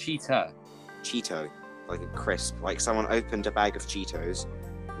 Cheeto or cheetah? Cheeto. Like a crisp. Like someone opened a bag of Cheetos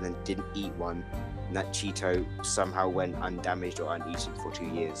and then didn't eat one. And that Cheeto somehow went undamaged or uneaten for 2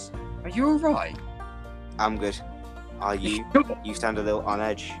 years. Are you alright? I'm good. Are you? You sound a little on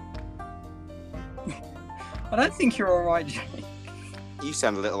edge. I don't think you're alright, Jake. You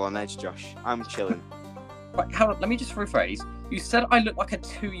sound a little on edge, Josh. I'm chilling. Right, hold on, let me just rephrase. You said I look like a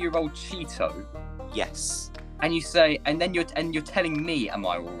 2-year-old Cheeto, Yes. and you say, and then you're telling me, am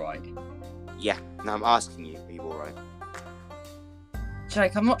I alright? Yeah. Now I'm asking you, are you alright?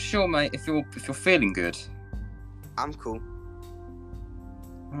 Jake, I'm not sure, mate, if you're feeling good. I'm cool.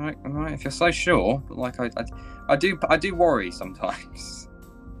 Alright, if you're so sure, but like I do worry sometimes.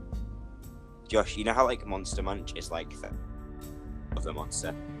 Josh, you know how like Monster Munch is like of the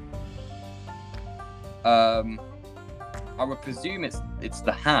monster? I would presume it's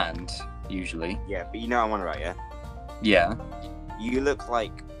the hand, usually. Yeah, but you know what I'm on about, yeah? Yeah. You look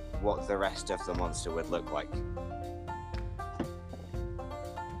like what the rest of the monster would look like.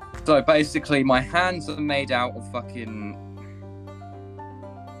 So basically, my hands are made out of fucking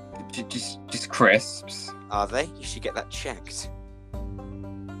just crisps. Are they? You should get that checked.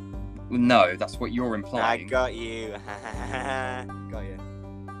 No, that's what you're I implying. got you. Got you.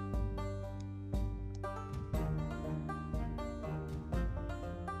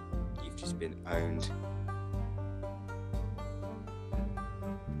 You've just been owned.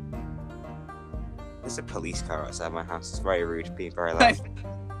 There's a police car outside my house. It's very rude, being very loud.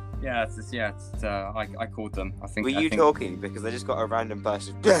 I called them. I think. Were you talking? Because I just got a random burst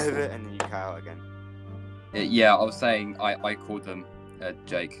of and then you cut out again. Yeah, I was saying I called them,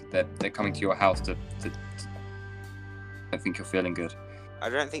 Jake. They're coming to your house to I think you're feeling good. I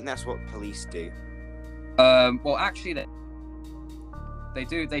don't think that's what police do. Well, actually, they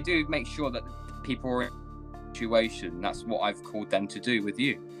do make sure that people are in a situation. That's what I've called them to do with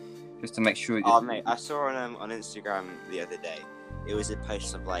you, just to make sure. Oh mate, I saw on Instagram the other day. It was a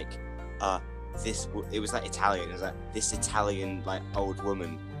post of like, it was like Italian. It was like this Italian like old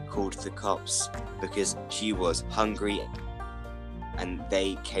woman called the cops because she was hungry, and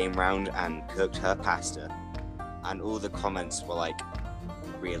they came round and cooked her pasta, and all the comments were like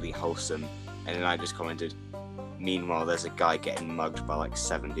really wholesome. And then I just commented, meanwhile there's a guy getting mugged by like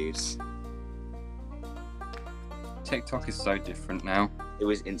 7 dudes. TikTok is so different now. It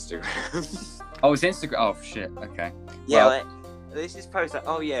was Instagram. Oh, it's Instagram. Oh shit. Okay. Yeah, Well, like, this is post like,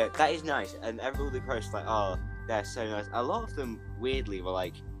 oh yeah, that is nice, and all the posts like, oh, they're so nice. A lot of them weirdly were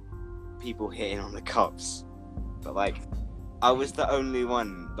like people hitting on the cops, but like I was the only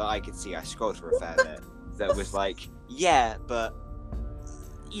one that I could see. I scrolled through a fair bit that was like, yeah, but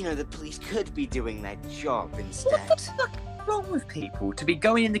you know the police could be doing their job instead. what's wrong with people to be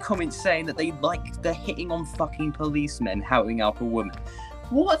going in the comments saying that they're hitting on fucking policemen, houting up a woman?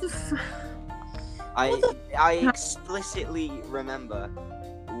 What the? I explicitly remember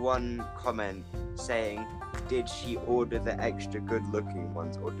one comment saying, did she order the extra good looking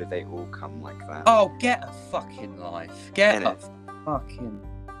ones or do they all come like that? Oh, get a fucking life. Get Innit? a fucking.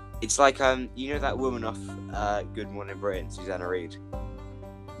 It's like you know that woman off Good Morning Britain, Susanna Reid?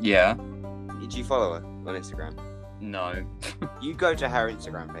 Yeah. Did you follow her on Instagram? No. You go to her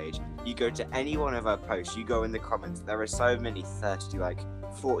Instagram page, you go to any one of her posts, you go in the comments, there are so many thirsty, like,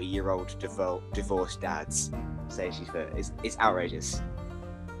 40-year-old divorced dads saying she's fit. It's outrageous.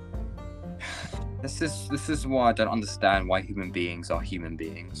 This is why I don't understand why human beings are human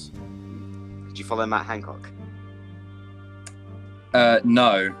beings. Did you follow Matt Hancock?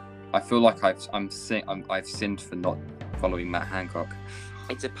 No. I feel like I've sinned for not following Matt Hancock.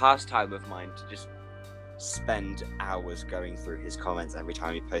 It's a pastime of mine to just spend hours going through his comments every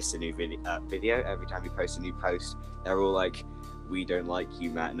time he posts a new video, every time he posts a new post. They're all like, we don't like you,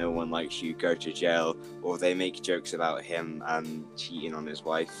 Matt, no one likes you, go to jail. Or they make jokes about him cheating on his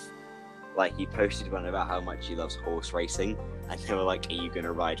wife. Like, he posted one about how much he loves horse racing, and they were like, are you going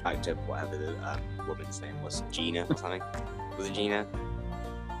to ride back to whatever the woman's name was, Gina or something? Was it Gina?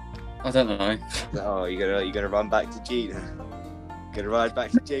 I don't know. Oh, you're gonna run back to Gina? Gonna ride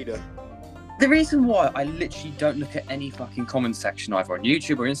back to Gina? The reason why I literally don't look at any fucking comment section either on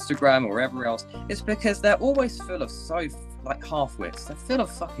YouTube or Instagram or wherever else is because they're always full of half-wits. They're full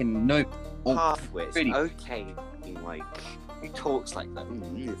of fucking Half-wits? Really. Okay, like, who talks like that?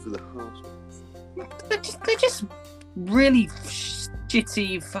 Full of half-wits. They're just really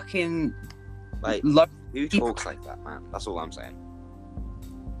shitty fucking... Like, who talks like that, man? That's all I'm saying.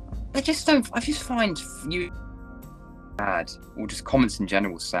 I just find you sad, or just comments in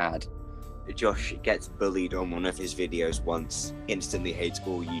general sad. Josh gets bullied on one of his videos once, instantly hates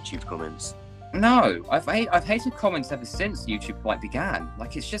all YouTube comments. No, I've hated comments ever since YouTube began.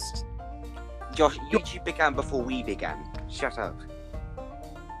 Like, it's just... Josh, YouTube began before we began. Shut up.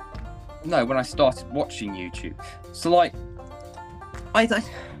 No, when I started watching YouTube. So, like, I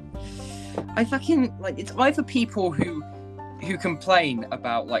fucking, like, it's either people who complain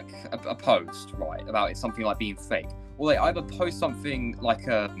about, like, a post, right, about it, something like being fake, or they either post something like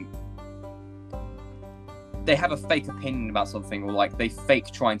they have a fake opinion about something, or like they fake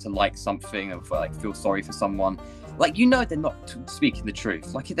trying to like something, or like feel sorry for someone. Like, you know, they're not speaking the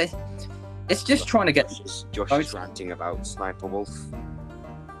truth. Like, it's just trying to get. Josh is ranting about Sniper Wolf,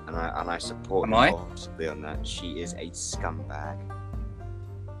 and I support him wholeheartedly on that. She is a scumbag.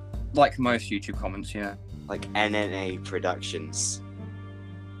 Like most YouTube comments, yeah. Like NNA Productions.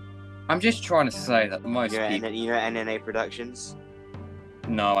 I'm just trying to say that most people. You know NNA Productions?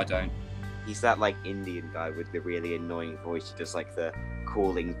 No, I don't. He's that, like, Indian guy with the really annoying voice who does, like, the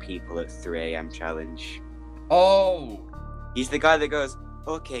calling people at 3 a.m. challenge. Oh! He's the guy that goes,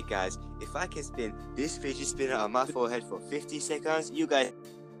 okay, guys, if I can spin this fidget spinner on my forehead for 50 seconds, you guys...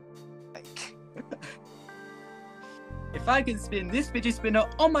 If I can spin this fidget spinner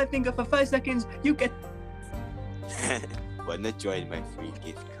on my finger for 5 seconds, you get... Wanna join my free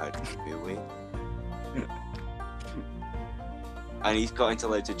gift card giveaway? And he's got into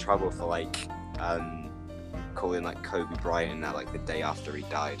loads of trouble for, like, calling, like, Kobe Bryant that, like, the day after he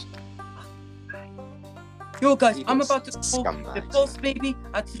died. Yo, guys, I'm about to call the boss baby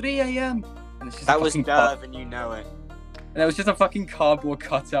at 3 a.m. That was Derv, and you know it. And it was just a fucking cardboard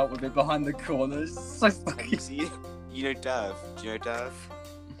cutout with it behind the corners. So fucking... You know Derv? Do you know Derv?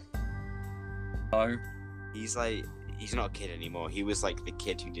 No. He's not a kid anymore. He was, like, the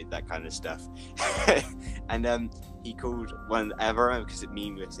kid who did that kind of stuff. And he called because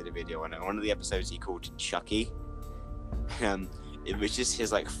me listed a video on it. One of the episodes he called Chucky. It was just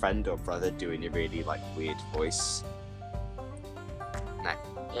his, like, friend or brother doing a really, like, weird voice. Like,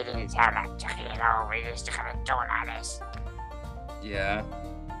 he didn't sound like Chucky at all. We used to kind of do like this. Yeah.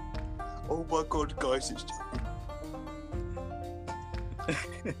 Oh my god, guys, it's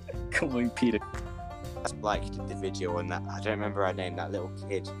Chucky. Calling Peter. Like, did the video on that, I don't remember her name, that little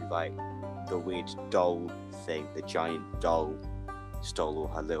kid who, like, the weird doll thing, the giant doll, stole all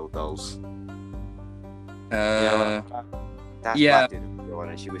her little dolls. That's yeah. Did a video on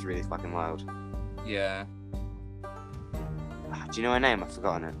it. She was really fucking loud. Yeah. Do you know her name? I've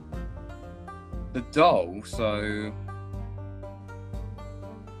forgotten it. The doll, so...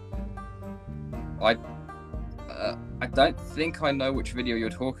 I don't think I know which video you're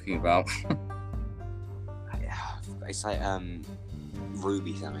talking about. It's like,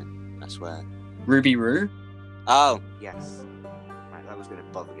 Ruby something, I swear. Ruby Roo? Oh, yes. Right, that was going to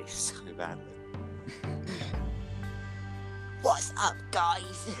bother me so badly. What's up,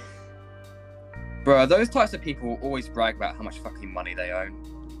 guys? Bro, those types of people always brag about how much fucking money they own.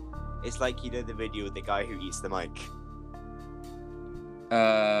 It's like, you know, the video with the guy who eats the mic.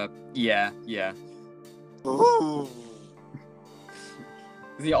 Yeah. Ooh.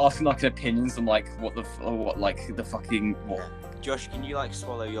 Is he asking, like, opinions on, like, what the fucking... What? Yeah. Josh, can you, like,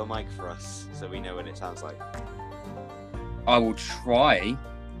 swallow your mic for us so we know what it sounds like? I will try.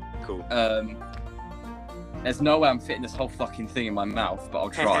 Cool. There's no way I'm fitting this whole fucking thing in my mouth, but I'll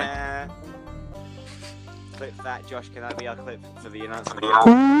try. Clip that, Josh. Can that be our clip for the announcement?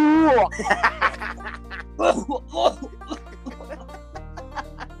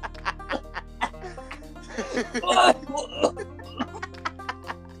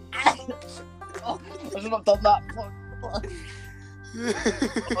 I should have done that.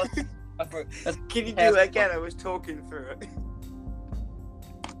 Can you do it again? I was talking through it.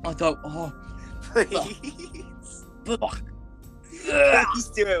 I don't. Oh, please. Please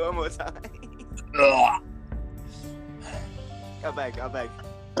do it one more time. I beg.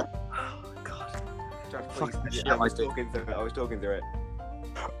 Oh God. Josh, please. I was talking through it.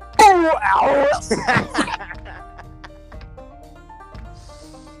 Oh, ow.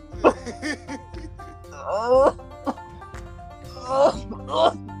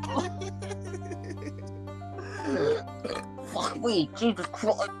 Fuck me, Jesus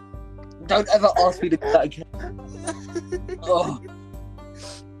Christ. Don't ever ask me to do that again. Oh.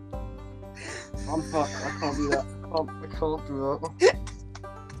 I'm fucked. I can't do that. I can't do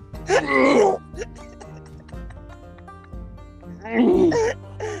that.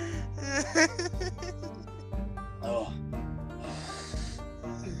 Oh.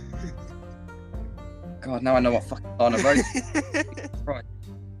 God, now I know what fucking on a road. Right.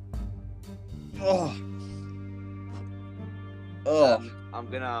 Oh. Oh. I'm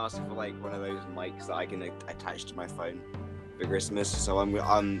gonna ask for like one of those mics that I can attach to my phone for Christmas. So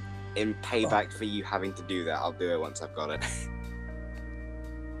I'm in payback for you having to do that. I'll do it once I've got it.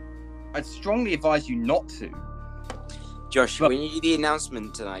 I'd strongly advise you not to. Josh, when you do the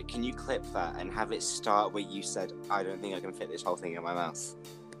announcement tonight, can you clip that and have it start where you said, "I don't think I can fit this whole thing in my mouth"?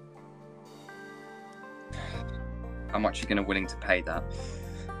 How much are you gonna willing to pay that?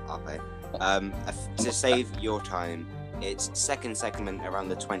 I'll pay. To save your time, it's second segment around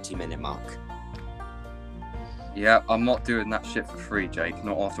the 20-minute mark. Yeah, I'm not doing that shit for free, Jake.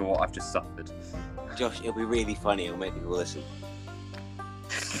 Not after what I've just suffered. Josh, it'll be really funny. It'll make people listen.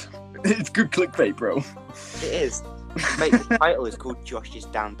 It's good clickbait, bro. It is. Mate, the title is called Josh is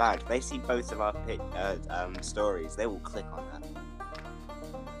Down Bad. They see both of our stories. They will click on that.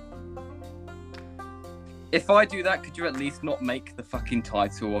 If I do that, could you at least not make the fucking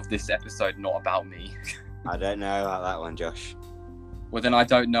title of this episode not about me? I don't know about that one, Josh. Well, then I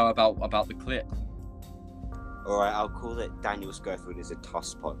don't know about the clip. Alright, I'll call it Daniel Scholfield is a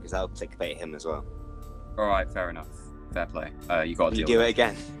tosspot because that'll clickbait him as well. Alright, fair enough. Fair play. You got to You do it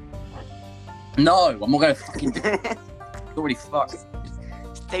again. No, I'm not going to fucking do it. It's already fucked.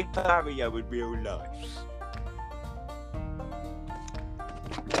 Stay Mario in real life.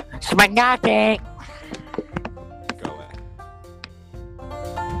 Spaghetti! Go away.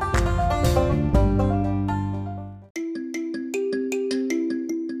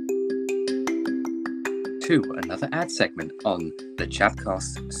 To another ad segment on the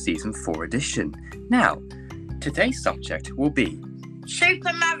Chatcast Season 4 edition. Now, today's subject will be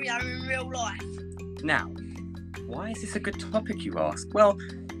Super Mario in real life. Now, why is this a good topic, you ask? Well,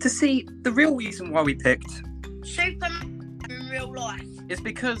 to see, the real reason why we picked Super Mario in real life is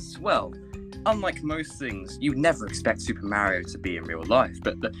because, well, unlike most things, you'd never expect Super Mario to be in real life.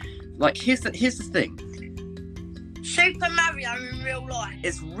 But here's the thing. Super Mario in real life.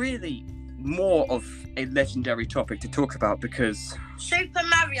 It's really more of a legendary topic to talk about because Super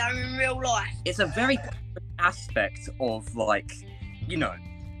Mario in real life. it's a very aspect of, like, you know,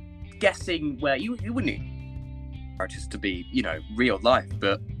 guessing where you wouldn't characters to be, you know, real life,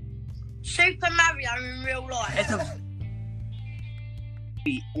 but Super Mario in real life. it's a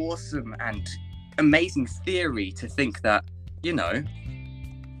very awesome and amazing theory to think that, you know,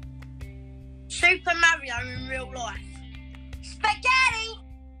 Super Mario in real life. Spaghetti!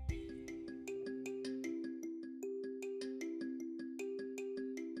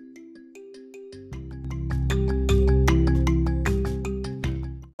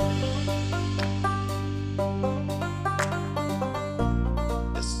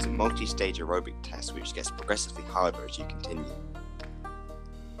 This is a multi-stage aerobic test which gets progressively harder as you continue.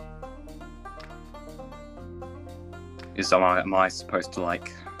 am I supposed to,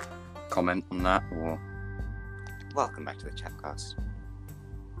 like, comment on that, or? Welcome back to the Chatcast.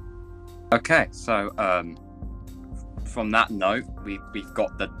 Okay, so from that note, we've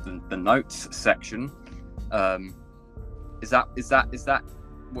got the notes section. Is that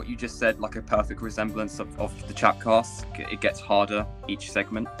what you just said, like a perfect resemblance of the Chatcast? It gets harder each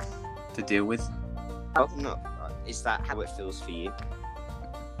segment to deal with. Oh, no. Is that how it feels for you?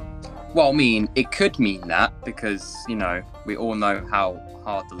 Well, I mean, it could mean that because, you know, we all know how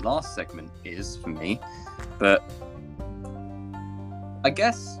hard the last segment is for me, but I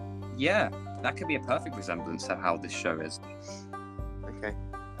guess, yeah, that could be a perfect resemblance of how this show is. Okay.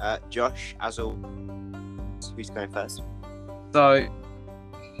 Josh, as always, who's going first? So,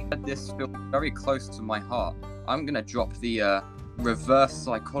 this feels very close to my heart. I'm going to drop the reverse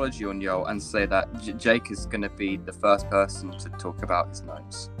psychology on you and say that Jake is going to be the first person to talk about his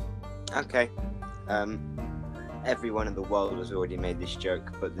notes. Okay. Everyone in the world has already made this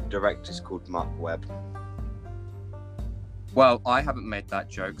joke, but the director's called Mark Webb. Well, I haven't made that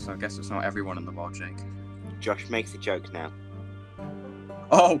joke, so I guess it's not everyone in the world, Jake. Josh, make the joke now.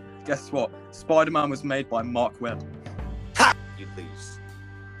 Oh, guess what? Spider-Man was made by Mark Webb. Ha! You lose.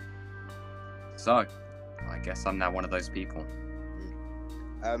 So, I guess I'm now one of those people.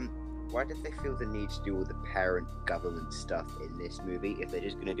 Why did they feel the need to do all the parent government stuff in this movie if they're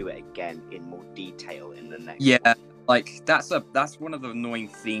just going to do it again in more detail in the next Yeah, one? Like that's one of the annoying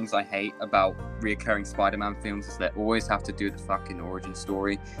themes I hate about reoccurring Spider-Man films is they always have to do the fucking origin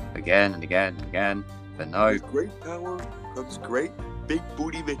story again and again and again. But no. With great power comes great big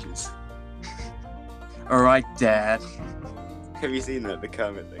booty bitches. All right, Dad. Have you seen that, the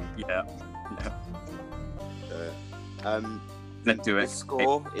Kermit thing? Yeah. The, Then do the it.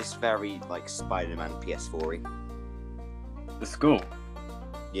 score is very like Spider-Man PS4-y. The school.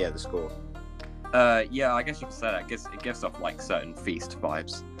 Yeah, the score. Yeah, I guess you could say that. It gives off like certain Feast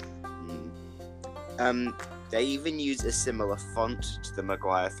vibes. They even use a similar font to the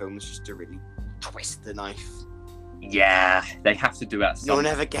Maguire films just to really twist the knife. Yeah, they have to do that. You're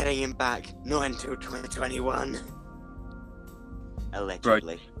never getting him back. Not until 2021.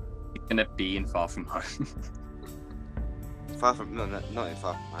 Allegedly. He's gonna be in Far From Home. Far from not in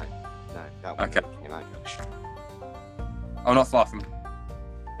Far From Home. No, that one Okay. came out, Josh. Oh, not Far From.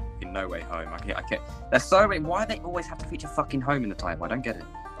 In No Way Home. I can't. There's so many. Why do they always have to feature fucking home in the title? I don't get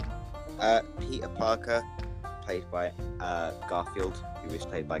it. Peter Parker, played by Garfield, who is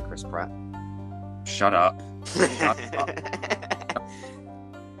played by Chris Pratt. Shut up.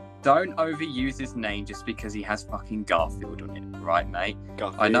 Don't overuse his name just because he has fucking Garfield on it, right, mate?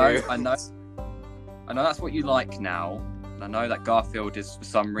 Garfield. I know that's what you like now. I know that Garfield is for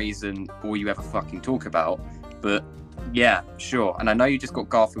some reason all you ever fucking talk about, but yeah, sure. And I know you just got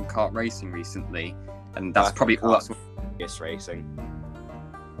Garfield Kart Racing recently, and that's Garfield probably all that's. Furious Racing.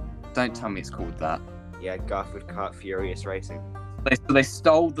 Don't tell me it's called that. Yeah, Garfield Kart Furious Racing. They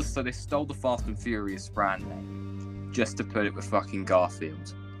stole the Fast and Furious brand name just to put it with fucking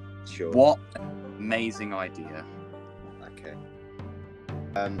Garfield. Sure. What an amazing idea. Okay.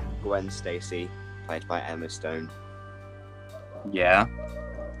 Gwen Stacy, played by Emma Stone. Yeah.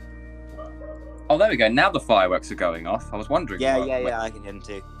 Oh, there we go. Now the fireworks are going off. I was wondering. Yeah, I can hear him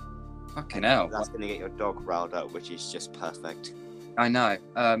too. Fucking hell. That's gonna get your dog riled up, which is just perfect. I know.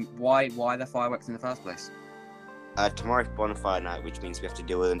 Why the fireworks in the first place? Tomorrow's bonfire night, which means we have to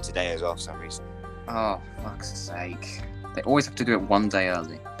deal with them today as well for some reason. Oh, fuck's sake. They always have to do it one day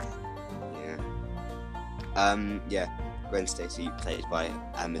early. Yeah. Gwen Stacy, played by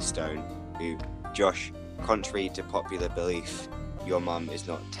Emma Stone, who, Josh, contrary to popular belief, your mum is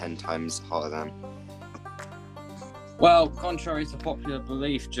not 10 times hotter than. Well, contrary to popular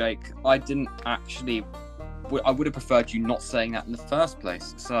belief, Jake, I didn't actually. I would have preferred you not saying that in the first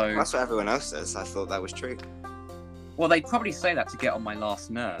place. So That's what everyone else says. I thought that was true. well, they'd probably say that to get on my last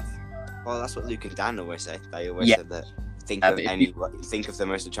nerve. Well, that's what Luke and Dan always say. They always Yeah. said that. Think Yeah, of but if think of the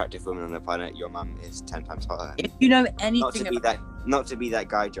most attractive woman on the planet. Your mum is 10 times hotter. If you know Not anything to be about not to be that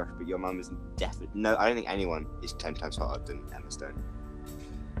guy, Josh, but your mum is definitely. No, I don't think anyone is 10 times hotter than Emma Stone.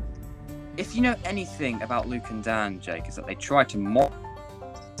 if you know anything about Luke and Dan, Jake, is that they try to mock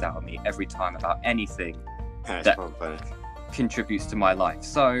out of me every time about anything It's That- quite funny. contributes to my life.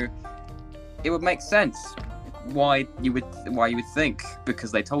 So it would make sense why you would think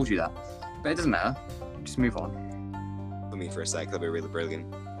because they told you that. But it doesn't matter. Just move on. For me for a sec, that'd be really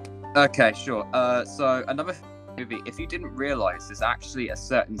brilliant. Okay, sure. So another movie. If you didn't realise, there's actually a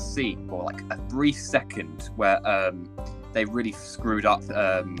certain scene or like a brief second where they really screwed up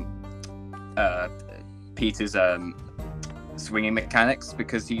Peter's swinging mechanics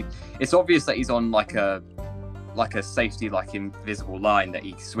because it's obvious that he's on like a safety like invisible line that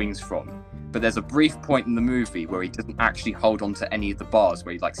he swings from. But there's a brief point in the movie where he doesn't actually hold on to any of the bars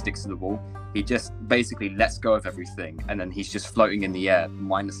where he like sticks to the wall. He just basically lets go of everything and then he's just floating in the air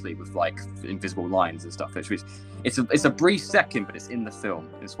mindlessly with like invisible lines and stuff. It's a brief second, but it's in the film.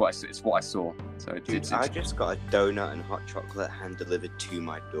 It's what I saw. So it's I just got a donut and hot chocolate hand delivered to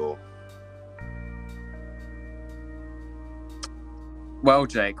my door. well,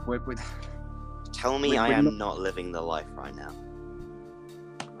 Jake, we're Tell me I am not living the life right now.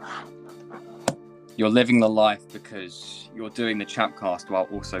 you're living the life because you're doing the Champcast while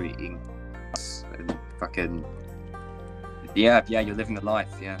also eating and fucking yeah, you're living the life,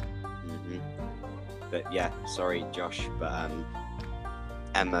 yeah. Mm-hmm. But yeah, sorry, Josh, but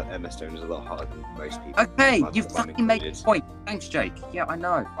Emma Stone is a lot hotter than most people. Okay, my you mum fucking made a included. point. Thanks, Jake. Yeah, I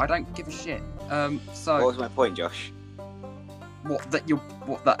know. I don't give a shit. So What was my point, Josh?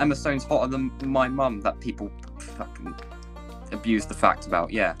 that Emma Stone's hotter than my mum that people fucking abuse the fact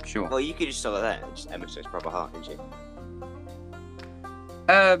about. Yeah, sure. Well, you could just stop it there. Just Emma Stone's proper hot, didn't you?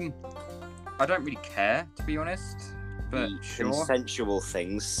 I don't really care to be honest, but The sure. consensual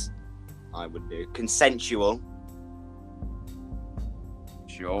things I would do. Consensual.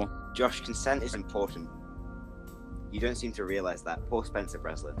 Sure. Josh, consent is important. You don't seem to realise that. Poor Spencer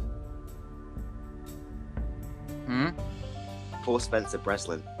Breslin. Hmm? Poor Spencer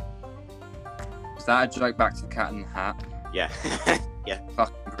Breslin. Is that a joke back to the Cat in the Hat? Yeah. Yeah.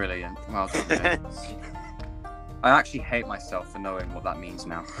 Fucking brilliant. Well done, mate. I actually hate myself for knowing what that means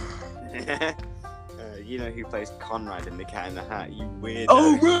now. You know who plays Conrad in the Cat in the Hat? You weirdo.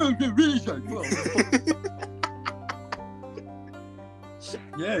 Oh, well, really?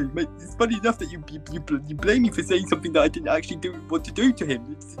 Yeah, mate, it's funny enough that you blame me for saying something that I didn't actually want to do to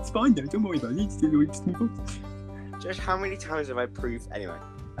him. It's fine though, don't worry about it. Just move on. Josh, how many times have I proved? Anyway,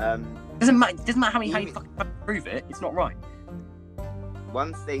 Doesn't matter how you fucking prove it. It's not right.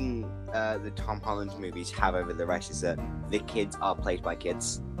 one thing the Tom Holland movies have over the rest is that the kids are played by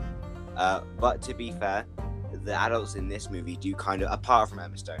kids. But to be fair, the adults in this movie do kind of, apart from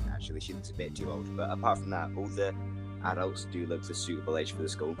Emma Stone, actually, she looks a bit too old. But apart from that, all the adults do look the suitable age for the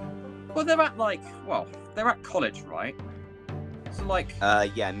school. Well, they're at college, right? So like,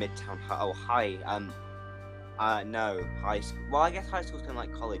 yeah, Midtown. High. No, high school. Well, I guess high school's kind of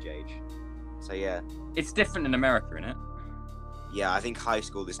like college age. So yeah. It's different in America, isn't it? Yeah, I think high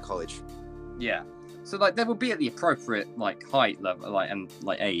school is college. Yeah. So like, they will be at the appropriate like height level, and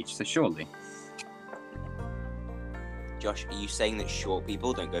age. So surely. Josh, are you saying that short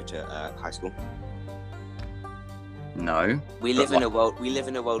people don't go to high school? No. We live in a world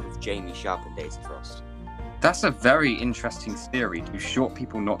with Jamie Sharp and Daisy Frost. That's a very interesting theory. Do short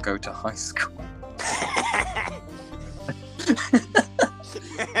people not go to high school?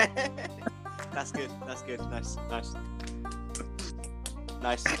 That's good.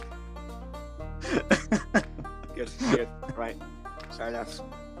 Nice. Good. Right. Fair enough.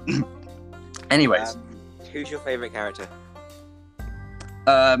 Anyways. Who's your favourite character?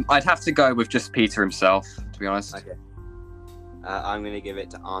 I'd have to go with just Peter himself, to be honest. Okay. I'm going to give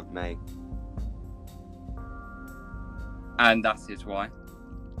it to Aunt May. And that is why.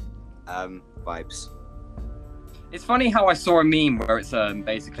 Vibes. It's funny how I saw a meme where it's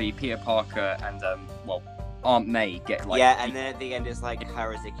basically Peter Parker and Aunt May get like. Yeah, and then at the end it's like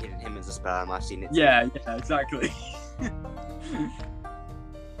her as a kid and him as a sperm. I've seen it. Yeah, exactly.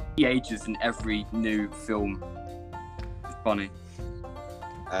 He ages in every new film. It's funny.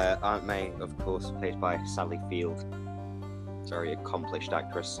 Aunt May, of course, played by Sally Field. Very accomplished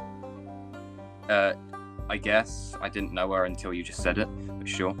actress. I guess I didn't know her until you just said it, but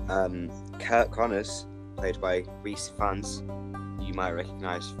sure. Kurt Connors, played by Rhys Ifans, you might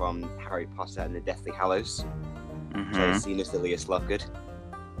recognise from Harry Potter and the Deathly Hallows. Plays Xenophilius Lockwood.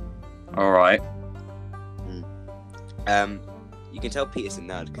 All right. You can tell Peter's a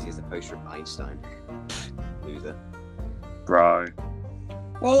nerd because he has a poster of Einstein. Loser. Bro.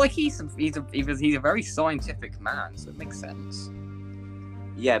 Well, like he's a very scientific man, so it makes sense.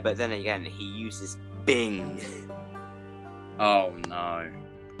 Yeah, but then again, he uses Bing. Oh no!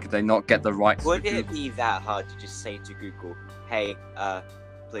 Could they not get the right? Would it be that hard to just say to Google, "Hey,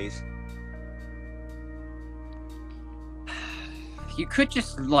 please"? You could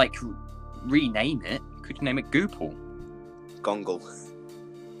just like rename it. Could you name it Google? Gongle.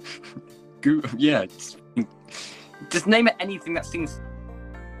 Yeah. Just name it anything that seems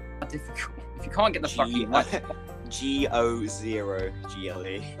difficult. If you can't get the fucking right.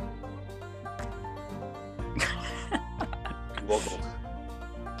 G-O-0-G-L-E. Woggle.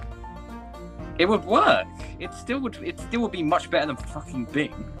 It would work. It still would be much better than fucking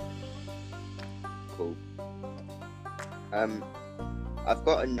Bing. Cool. I've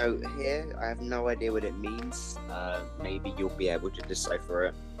got a note here. I have no idea what it means. Maybe you'll be able to decipher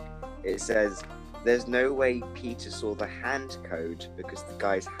it. It says, "There's no way Peter saw the hand code because the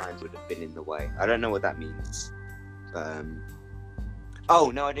guy's hand would have been in the way." I don't know what that means.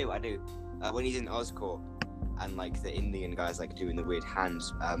 Oh, no, I do. When he's in Oscorp and like the Indian guy's like doing the weird hand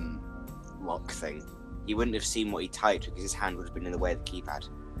lock thing, he wouldn't have seen what he typed because his hand would have been in the way of the keypad.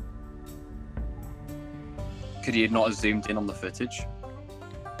 Could he not have zoomed in on the footage?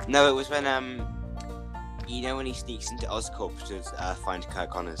 No, it was when when he sneaks into Oscorp to find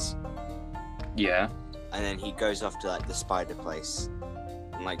Kirk Connors. Yeah. And then he goes off to like the spider place,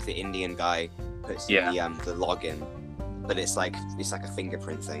 and like the Indian guy puts the login, but it's like a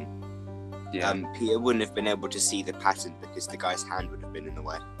fingerprint thing. Yeah. Peter wouldn't have been able to see the pattern because the guy's hand would have been in the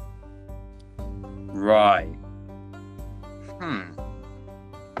way. Right.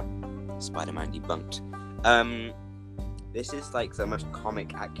 Spider-Man debunked. This is like the most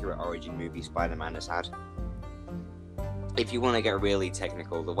comic accurate origin movie Spider-Man has had. If you want to get really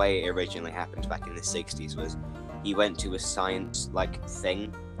technical, the way it originally happened back in the 60s was he went to a science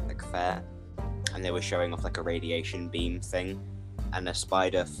thing, fair, and they were showing off like a radiation beam thing, and a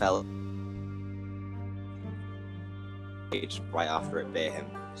spider fell right after it bit him.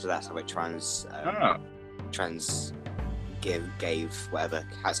 So that's how it gave whatever.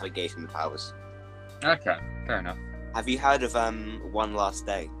 That's how it gave him the powers. Okay, fair enough. Have you heard of One Last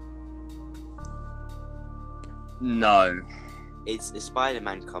Day? No. It's a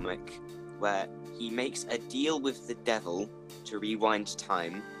Spider-Man comic where he makes a deal with the devil to rewind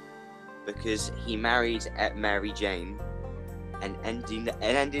time because he married Mary Jane and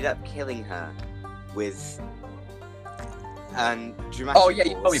ended up killing her with dramatic. Oh yeah,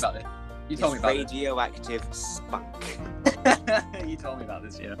 you told me about it. You told me about radioactive spunk. it. You told me about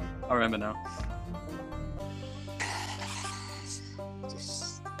this, yeah. I remember now.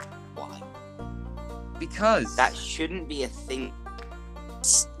 Just why? Because That shouldn't be a thing.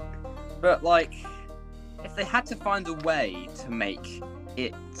 But like, if they had to find a way to make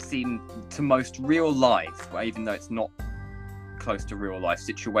it seem to most real life, well, even though it's not close to real life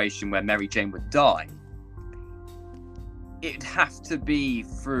situation where Mary Jane would die, it'd have to be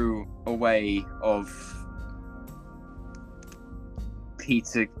through a way of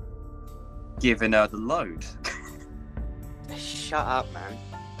Peter giving her the load. Shut up, man.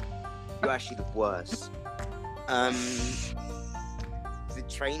 You're actually the worst. The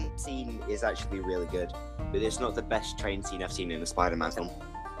train scene is actually really good, but it's not the best train scene I've seen in a Spider-Man film.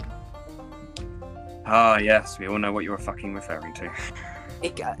 Ah, yes, we all know what you were fucking referring to.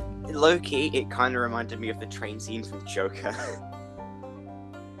 Low-key, it kind of reminded me of the train scene from Joker.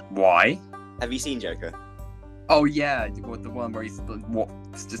 Why? Have you seen Joker? Oh yeah, the one where it's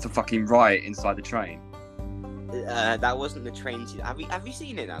just a fucking riot inside the train. That wasn't the train scene. Have you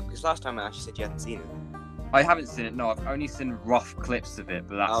seen it now? Because last time I actually said you hadn't seen it. I haven't seen it, no, I've only seen rough clips of it,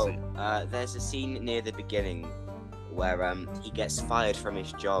 but that's it. There's a scene near the beginning where he gets fired from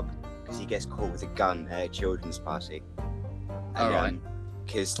his job because he gets caught with a gun at a children's party. Alright.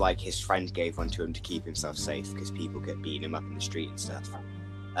 Because like his friend gave one to him to keep himself safe because people get beating him up in the street and stuff.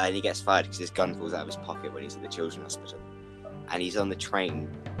 And he gets fired because his gun falls out of his pocket when he's at the children's hospital. And he's on the train,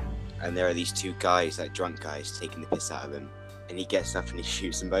 and there are these two guys, like drunk guys, taking the piss out of him. And he gets up and he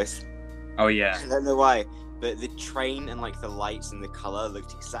shoots them both. Oh yeah. I don't know why, but the train and like the lights and the colour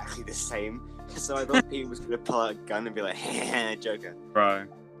looked exactly the same. So I thought Peter was going to pull out a gun and be like, Joker. Bro.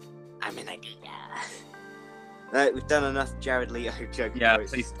 I'm an idea. No, we've done enough Jared Leto Joker. Yeah,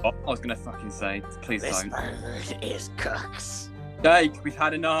 quotes. please stop. I was gonna fucking say, please This don't. bird is cooks. Jake, we've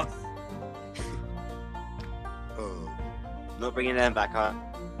had enough. Oh. Not bringing them back, huh?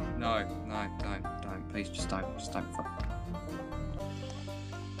 No, don't. Please just don't.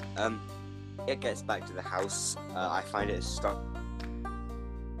 It gets back to the house. I find it stuck.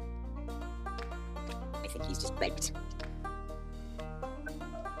 I think he's just baked.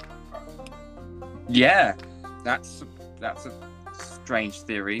 Yeah, that's a strange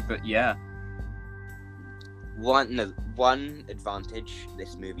theory, but yeah. One advantage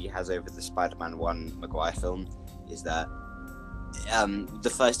this movie has over the Spider-Man 1 Maguire film is that the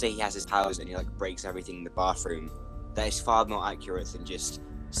first day he has his powers and he like breaks everything in the bathroom. That is far more accurate than just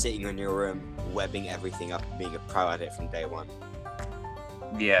sitting in your room, webbing everything up, and being a pro at it from day one.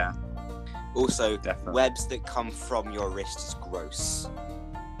 Yeah. Also, Definitely. webs that come from your wrist is gross.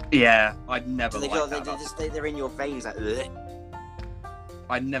 Yeah, I'd never like that. They're in your veins like. Ugh.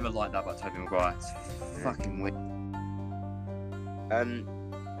 I'd never liked that about Tobey Maguire. It's fucking weird.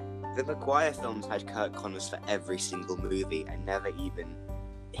 The Maguire films had Kirk Connors for every single movie and never even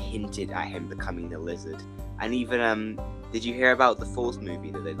hinted at him becoming the Lizard. And even did you hear about the fourth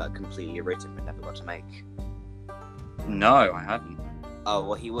movie that they like completely written but never got to make? No, I hadn't. Oh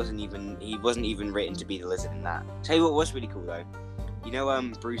well, he wasn't even written to be the Lizard in that. Tell you what was really cool though. You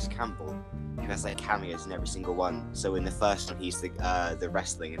know Bruce Campbell, who has like cameos in every single one. So in the first one he's the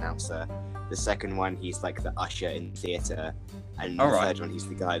wrestling announcer. The second one he's like the usher in the theatre. And the third one he's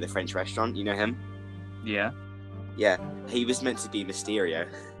the guy at the French restaurant. You know him? Yeah. Yeah. He was meant to be Mysterio.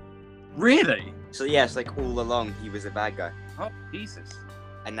 Really? So yeah, it's like all along he was a bad guy. Oh, Jesus.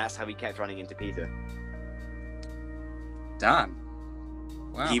 And that's how he kept running into Peter. Damn.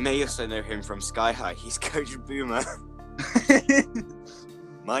 Wow. You may also know him from Sky High. He's Coach Boomer.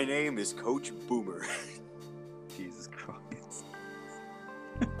 My name is Coach Boomer. Jesus Christ.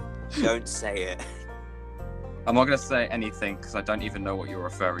 Don't say it. I'm not going to say anything because I don't even know what you're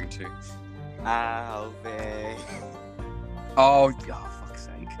referring to. Alvin. Oh, fuck's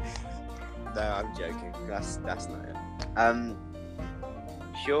sake. No, I'm joking. That's not it.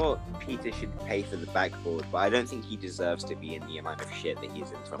 Sure, Peter should pay for the backboard, but I don't think he deserves to be in the amount of shit that he's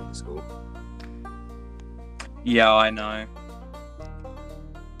in from the school. Yeah, I know.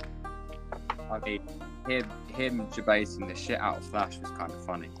 I mean, him debating the shit out of Flash was kind of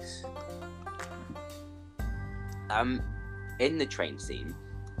funny. In the train scene,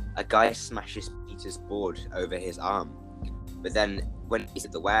 a guy smashes Peter's board over his arm, but then when he's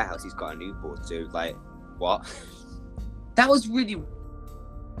at the warehouse, he's got a newborn too. Like, what? That was really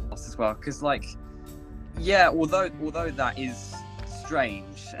as well, because like, yeah, although that is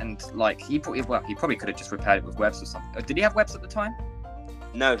strange, and like he probably could have just repaired it with webs or something. Did he have webs at the time?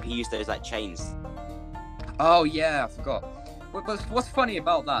 No, he used those like chains. Oh yeah, I forgot. What's funny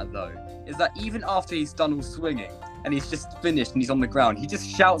about that though is that even after he's done all swinging and he's just finished and he's on the ground, he just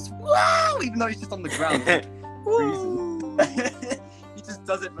shouts "Wow!" even though he's just on the ground. Woo! He just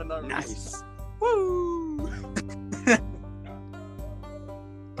does it for no reason. Nice. Woo!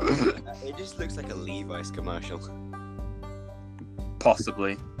 It just looks like a Levi's commercial.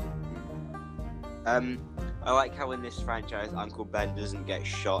 Possibly. I like how in this franchise Uncle Ben doesn't get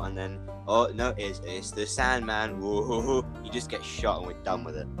shot and then no, it's the Sandman. Whoa. He just gets shot and we're done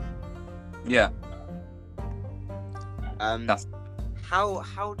with it. Yeah.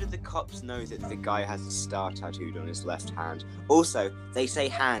 How do the cops know that the guy has a star tattooed on his left hand? Also, they say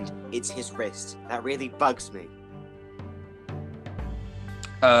hand, it's his wrist. That really bugs me.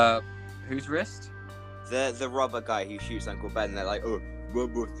 Whose wrist? The robber guy who shoots Uncle Ben, and they're like, oh,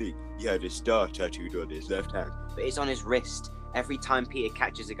 one more thing, he had a star tattooed on his left hand. But it's on his wrist. Every time Peter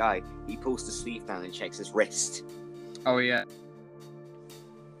catches a guy, he pulls the sleeve down and checks his wrist. Oh yeah.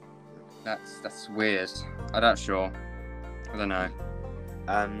 That's weird. I'm not sure. I don't know.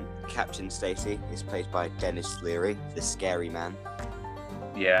 Captain Stacy is played by Dennis Leary, the scary man.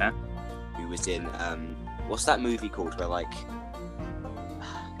 Yeah. Who was in what's that movie called where like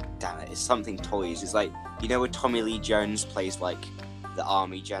damn it, it's something toys. It's like, you know, where Tommy Lee Jones plays like the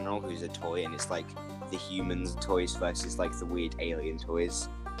army general who's a toy, and it's like the humans toys versus like the weird alien toys,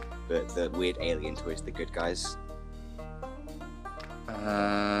 but the weird alien toys the good guys.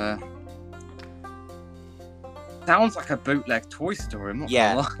 Sounds like a bootleg Toy Story. I'm not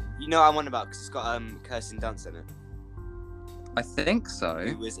Yeah, gonna lie. you know what I'm on about because it's got Kirsten Dunst in it. I think so.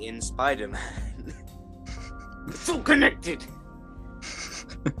 Who was in Spider-Man. It's all connected.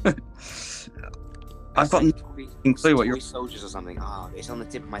 I've got no clue what Toy you're. Soldiers or something. It's on the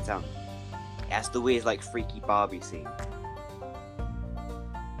tip of my tongue. It has the weird like freaky Barbie scene.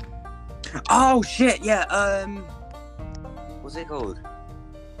 Oh shit! Yeah. What's it called?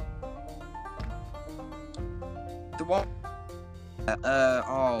 The one.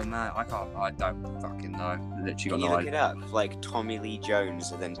 Oh man, I don't fucking know. Literally Can got you no look idea. it up? Like Tommy Lee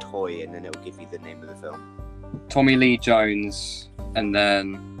Jones and then toy, and then it'll give you the name of the film. Tommy Lee Jones, and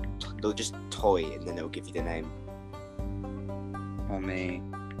then They'll just toy, and then it'll give you the name. Tommy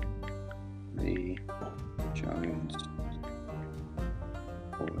Lee Jones.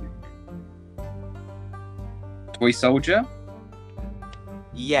 Toy Soldier.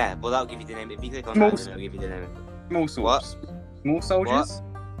 Yeah, well that'll give you the name. If you click on Small- that, then it'll give you the name. Small soldiers. What? Small soldiers.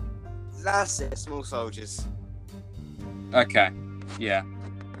 That's it. Small Soldiers. Okay. Yeah.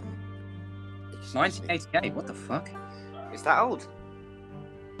 Excuse me. 1988. What the fuck? Is that old?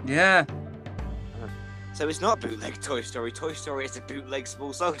 Yeah. So it's not bootleg Toy Story. Toy Story is a bootleg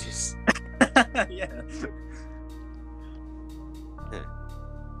Small Soldiers. Yeah.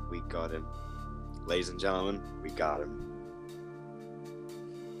 We got him. Ladies and gentlemen, we got him.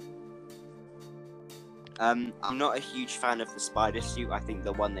 I'm not a huge fan of the spider suit. I think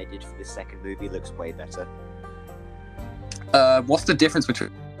the one they did for the second movie looks way better. What's the difference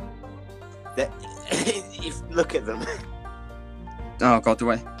between? If look at them. Oh god,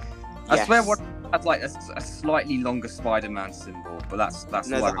 do I? I Yes. swear, what had like a slightly longer Spider-Man symbol, but that's No, all I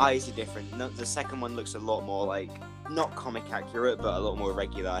the remember. eyes are different. No, the second one looks a lot more like, not comic accurate, but a lot more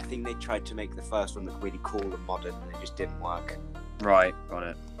regular. I think they tried to make the first one look really cool and modern, and it just didn't work. Right, got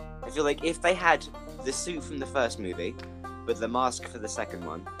it. I feel like if they had the suit from the first movie, but the mask for the second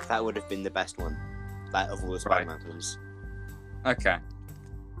one, that would have been the best one. That of all the Spider-Man films. Okay.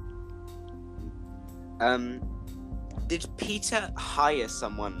 Did Peter hire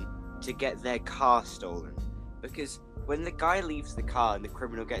someone to get their car stolen? Because when the guy leaves the car and the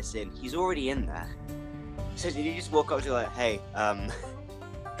criminal gets in, he's already in there. So did he just walk up to like, hey,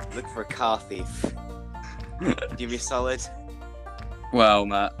 look for a car thief. Do me a solid? Well,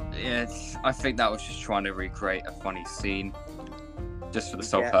 Matt, yeah, I think that was just trying to recreate a funny scene, just for the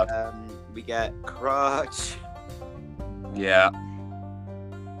sole purpose. We get Crutch. Yeah.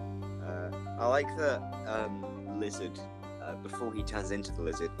 I like that Lizard, before he turns into the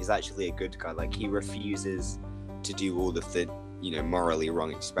Lizard, is actually a good guy. Like, he refuses to do all of the, morally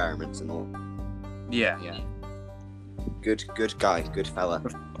wrong experiments and all. Yeah. Good guy, good fella.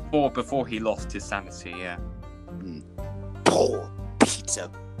 Before he lost his sanity, yeah. Poor Peter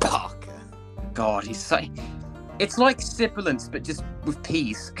Parker. God, he's so... It's like sibilance, but just with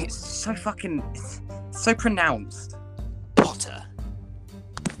P's. It's so fucking... It's so pronounced. Potter.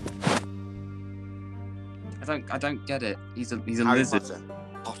 I don't get it. He's a Harry lizard.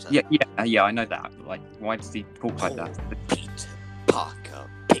 Potter. Yeah, I know that. But, like, why does he talk like that? Peter Parker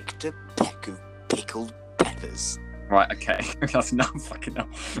picked a peck of pickled peppers. Right, okay. That's enough fucking hell.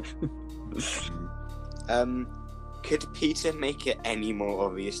 Could Peter make it any more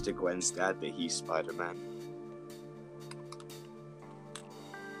obvious to Gwen's dad that he's Spider-Man?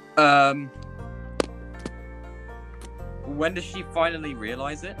 When does she finally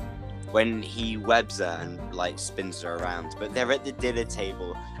realise it? When he webs her and like spins her around, but they're at the dinner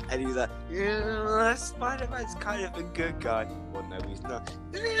table and he's like, yeah, Spider-Man's kind of a good guy. Well, no, he's not.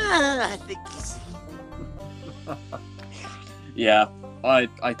 I think he's. Yeah, I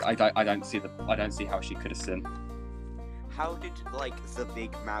don't see how she could have sinned. How did like the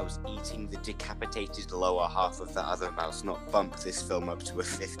big mouse eating the decapitated lower half of the other mouse not bump this film up to a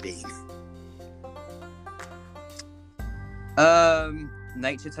 15?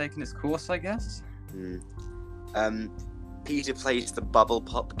 Nature taking its course, I guess. Peter plays the bubble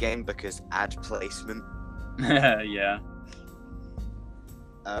pop game because ad placement. Yeah.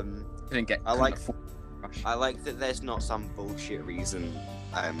 Didn't get. I like that there's not some bullshit reason.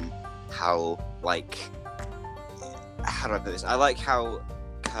 How do I put this? I like how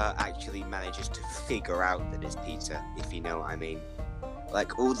Kurt actually manages to figure out that it's Peter, if you know what I mean.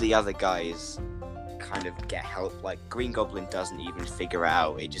 Like all the other guys kind of get help. Like Green Goblin doesn't even figure it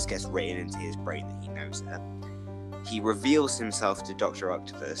out. It just gets written into his brain that he knows it. He reveals himself to Dr.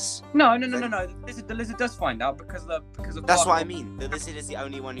 Octopus. No. The lizard does find out because of. That's what I mean. The lizard is the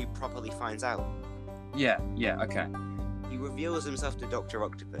only one who properly finds out. Yeah, okay. He reveals himself to Dr.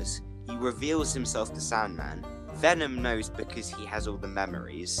 Octopus. He reveals himself to Sandman. Venom knows because he has all the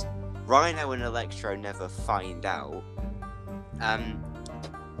memories. Rhino and Electro never find out.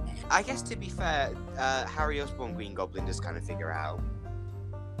 I guess to be fair, Harry Osborn Green Goblin does kind of figure it out.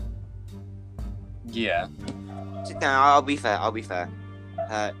 Yeah. No, I'll be fair.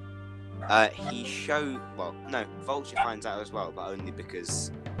 Vulture finds out as well, but only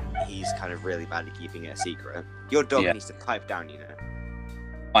because he's kind of really bad at keeping it a secret. Your dog needs to pipe down, you know.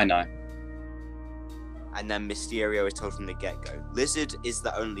 I know. And then Mysterio is told from the get-go. Lizard is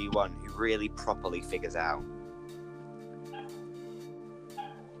the only one who really properly figures out.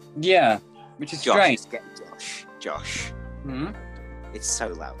 Yeah, which is strange. Josh. Hmm? It's so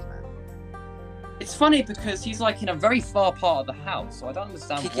loud, man. It's funny because he's like in a very far part of the house, so I don't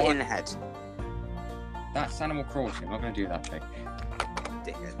understand Kick why. it in the head. That's animal cruelty. I'm not going to do that thing.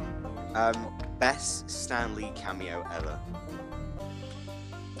 Dickhead. Best Stan Lee cameo ever.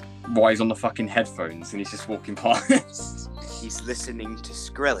 Why he's on the fucking headphones and he's just walking past. He's listening to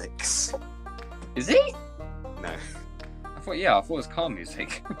Skrillex. Is he? No. I thought it was car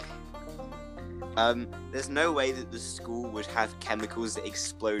music. There's no way that the school would have chemicals that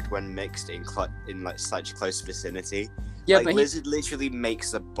explode when mixed in like such close vicinity. Yeah, like, but Lizard literally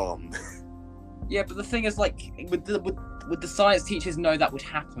makes a bomb. Yeah, but the thing is, like, would the science teachers know that would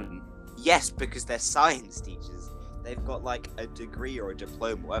happen? Yes, because they're science teachers. They've got like a degree or a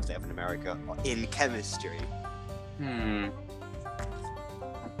diploma, whatever they have in America, in chemistry.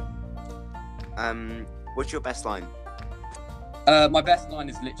 What's your best line? My best line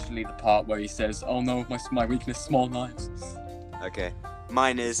is literally the part where he says, "Oh no, my weakness, small knives." Okay.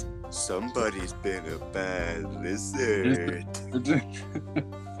 Mine is, somebody's been a bad lizard.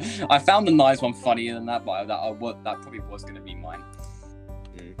 I found the knives one funnier than that, but that probably was going to be mine.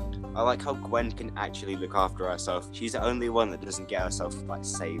 I like how Gwen can actually look after herself. She's the only one that doesn't get herself, like,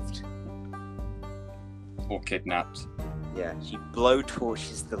 saved. Or kidnapped. Yeah, she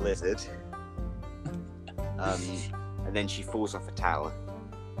blowtorches the lizard. And then she falls off a tower.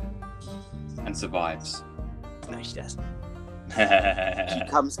 And survives. No, she doesn't. She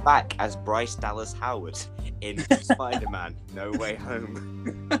comes back as Bryce Dallas Howard in Spider-Man No Way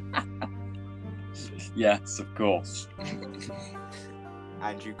Home. Yes, of course.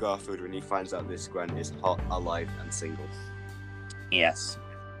 Andrew Garfield when he finds out this Gwen is hot, alive, and single. Yes.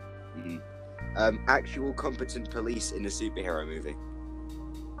 Actual competent police in a superhero movie.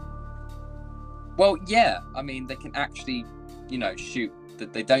 Well, yeah. I mean, they can actually, shoot.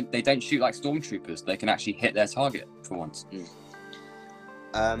 They don't shoot like stormtroopers. They can actually hit their target for once.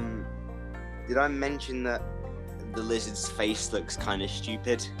 Did I mention that the lizard's face looks kind of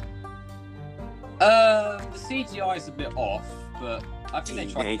stupid? The CGI is a bit off, but I think they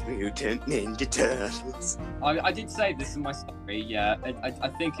tried. Teenage Mutant Ninja Turtles. I did say this in my story. Yeah, I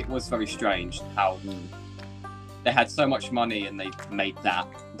think it was very strange how they had so much money and they made that.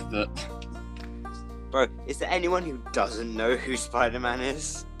 Bro, is there anyone who doesn't know who Spider-Man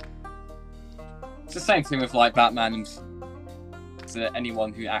is? It's the same thing with like Batman and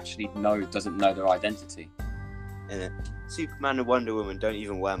anyone who actually doesn't know their identity. innit? Superman and Wonder Woman don't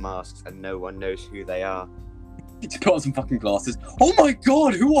even wear masks, and no one knows who they are. Just put on some fucking glasses. Oh my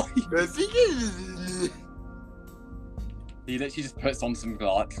god, who are you? He literally just puts on some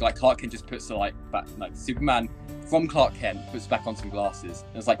glasses. Like Clark Kent just puts like back, like Superman from Clark Kent puts back on some glasses.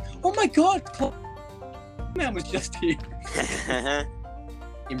 And it's like, oh my god, Clark Man was just here.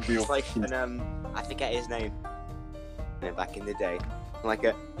 In real. It's like when, I forget his name. Back in the day, like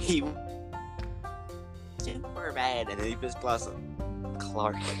he Superman, and then he puts glasses on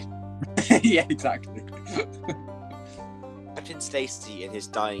Clark. Yeah, exactly. Captain Stacy, in his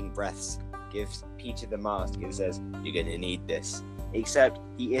dying breaths, gives Peter the mask and says, "You're gonna need this." Except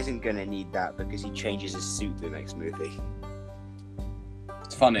he isn't gonna need that because he changes his suit the next movie.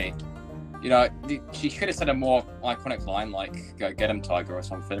 It's funny. You know, she could have said a more iconic line like "Go get him, Tiger" or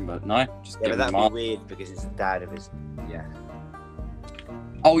something, but no, just Yeah, give but him that'd be weird because it's the dad of his. Yeah.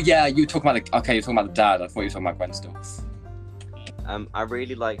 Oh yeah, you were talking about the. Okay, you're talking about the dad. I thought you were talking about Gwen still. I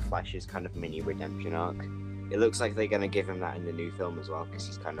really like Flash's kind of mini redemption arc. It looks like they're gonna give him that in the new film as well because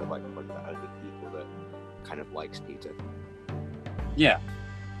he's kind of like one of the only people that kind of likes Peter. Yeah.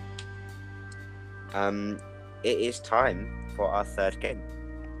 It is time for our third game.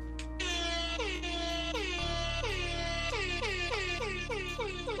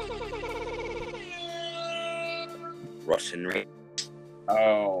 Rotten Ratings.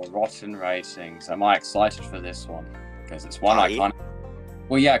 Oh, Rotten Ratings. Am I excited for this one? Because it's one Are I you? can't.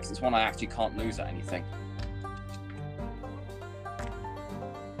 Well, yeah, because it's one I actually can't lose at anything.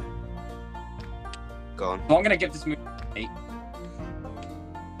 Go on. So I'm gonna give this movie an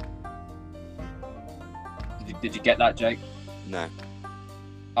 8. Did you get that, Jake? No.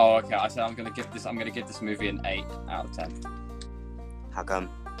 Oh, okay. I said I'm gonna give this movie an 8 out of 10. How come?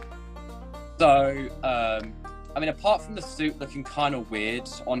 So, I mean, apart from the suit looking kind of weird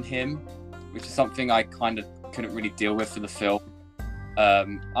on him, which is something I kind of couldn't really deal with for the film.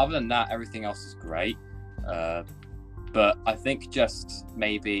 Other than that, everything else is great. But I think just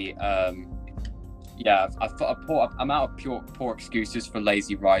maybe, yeah, I'm out of poor excuses for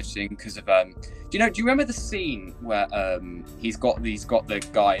lazy writing because of do you remember the scene where he's got the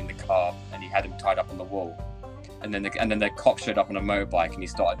guy in the car and he had him tied up on the wall, and then the cop showed up on a motorbike and he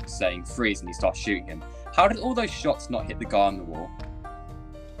started saying freeze and he started shooting him. How did all those shots not hit the guy on the wall?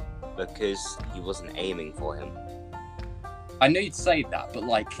 Because he wasn't aiming for him. I know you'd say that, but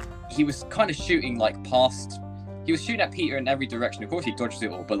like he was kind of shooting like past. He was shooting at Peter in every direction. Of course, he dodged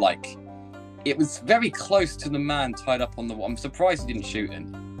it all, but like it was very close to the man tied up on the wall. I'm surprised he didn't shoot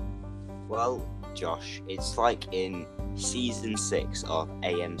him. Well, Josh, it's like in season 6 of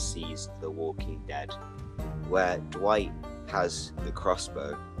AMC's The Walking Dead, where Dwight has the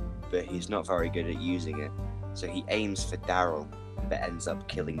crossbow, but he's not very good at using it. So he aims for Daryl, but ends up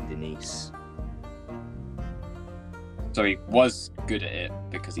killing Denise. So he was good at it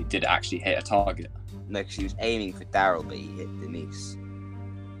because he did actually hit a target. No, because he was aiming for Daryl, but he hit Denise.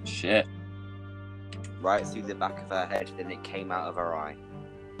 Shit. Right through the back of her head, then it came out of her eye.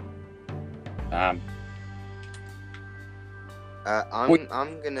 Damn. I'm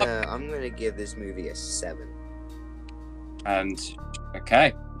gonna give this movie a 7. And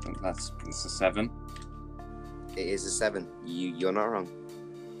okay, that's a 7. It is a 7. You're not wrong.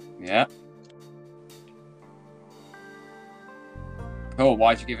 Yeah. Cool.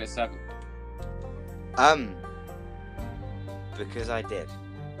 Why'd you give it a 7? Because I did.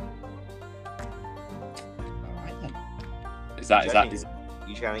 Alright then. Is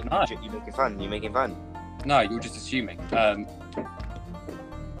You trying? No. You making fun? You making fun? No, you're just assuming.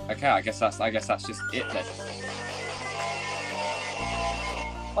 Okay, I guess that's just it then.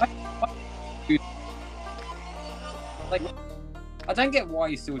 Like, I don't get why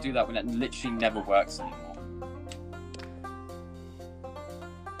you still do that when it literally never works anymore.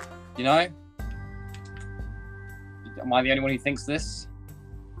 You know? Am I the only one who thinks this?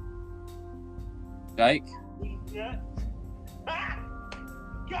 Jake?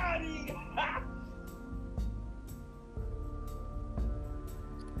 Got him!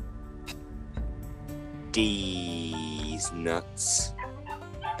 These nuts.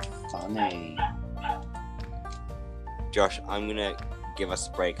 Funny. Josh, I'm gonna give us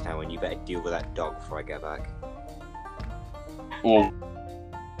a break now, and you better deal with that dog before I get back. Or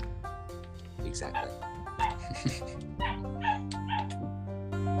Exactly.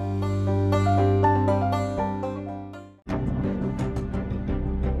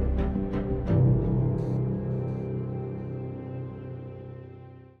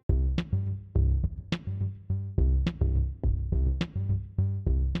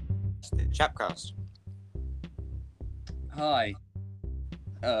 Chapcast. hi.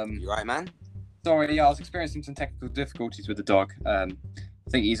 You right, man? Sorry, yeah, I was experiencing some technical difficulties with the dog. I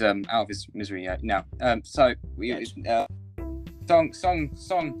think he's out of his misery now. So we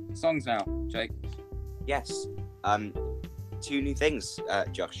songs now, Jake. Yes. Two new things,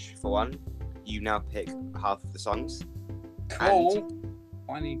 Josh. For one, you now pick half of the songs. Cool.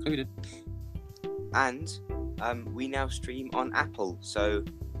 Finally included. And we now stream on Apple. So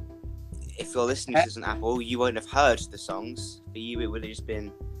if you're listening to this on Apple, you won't have heard the songs. For you, it would have just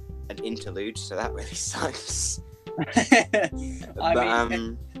been an interlude. So that really sucks.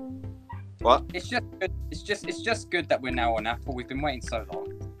 What? It's just good. It's just good that we're now on Apple. We've been waiting so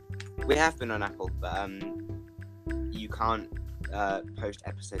long. We have been on Apple, but you can't post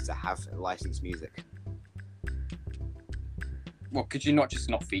episodes that have licensed music. What? Could you not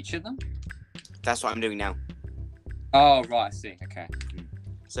feature them? That's what I'm doing now. Oh right, I see. Okay.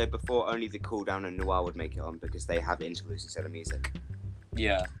 So before, only the Cooldown and Noir would make it on because they have interludes instead of music.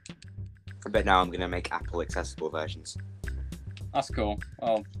 Yeah. But now I'm going to make Apple accessible versions. That's cool.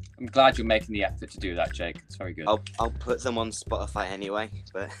 Well, I'm glad you're making the effort to do that, Jake. It's very good. I'll put them on Spotify anyway,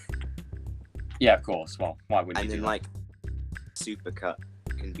 but yeah, of course. Well, why wouldn't you? And then do like Supercut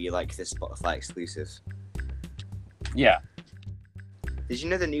can be like the Spotify exclusive. Yeah. Did you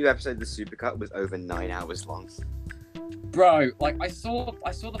know the new episode of the Supercut was over 9 hours long? Bro, like I saw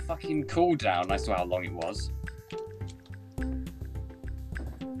the fucking cooldown. I saw how long it was.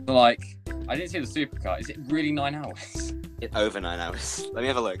 But like, I didn't see the supercut. Is it really 9 hours? It's over 9 hours. Let me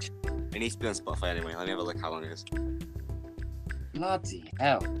have a look. It needs to be on Spotify anyway. Let me have a look how long it is. Bloody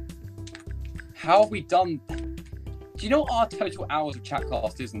hell! How have we done? Do you know what our total hours of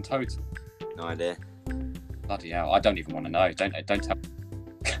chatcast is in total? No idea. Bloody hell! I don't even want to know. Don't tell.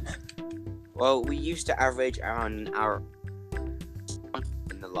 Well, we used to average around an hour.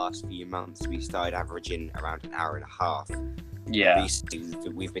 In the last few months, we started averaging around an hour and a half. Yeah. Recently,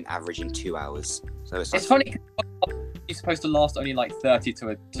 we've been averaging 2 hours. So it's funny. It's supposed to last only like 30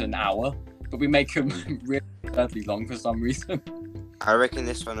 to an hour, but we make them really badly long for some reason. I reckon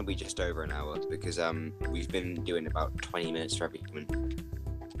this one will be just over an hour because we've been doing about 20 minutes for every human.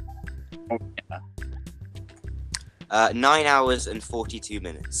 Oh, yeah. 9 hours and 42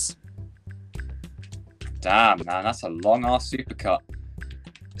 minutes. Damn, man, that's a long ass supercut.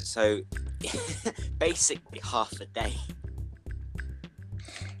 So basically half a day.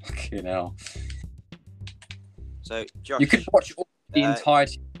 Fucking hell. So Josh, you could watch all the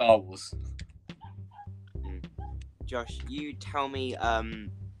entirety of Star Wars. Josh, you tell me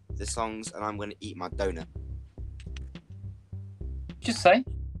the songs and I'm going to eat my donut. Just say.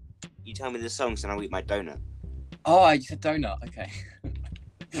 You tell me the songs and I'll eat my donut. Oh, you said donut. Okay.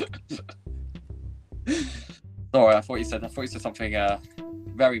 Sorry, I thought you said something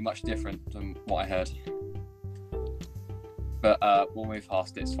very much different than what I heard. But we'll move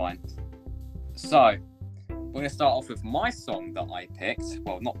past it. It's fine. So we're going to start off with my song that I picked.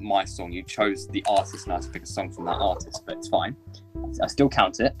 Well, not my song. You chose the artist, and I had to pick a song from that artist, but it's fine. I still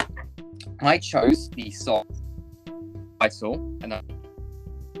count it. I chose the song title, and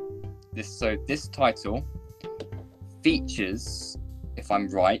this title features, if I'm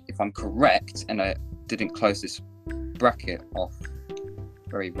correct, and I didn't close this bracket off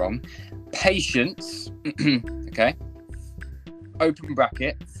very wrong. Patience, okay. Open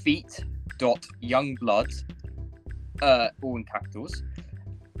bracket, feet. Youngblood, all in capitals,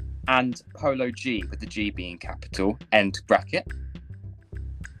 and Polo G with the G being capital, end bracket.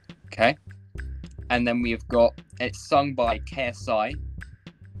 Okay, and then we have got it's sung by KSI,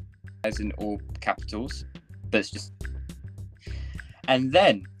 as in all capitals, but it's just. And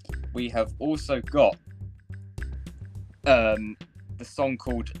then we have also got the song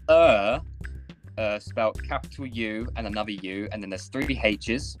called spelled capital U and another U, and then there's 3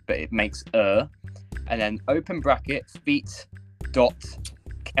 H's, but it makes and then open bracket feet dot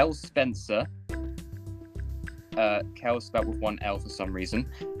Kel Spencer, Kel spelled with 1 L for some reason,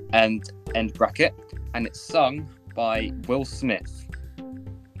 and end bracket, and it's sung by Will Smith.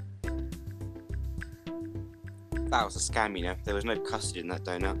 That was a scam, you know. There was no custard in that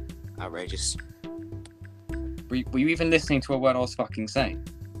donut. Outrageous. Were you even listening to a word I was fucking saying?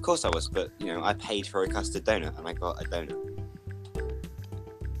 Of course I was, but, you know, I paid for a custard donut and I got a donut.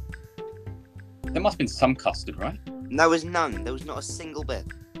 There must have been some custard, right? No, there was none. There was not a single bit.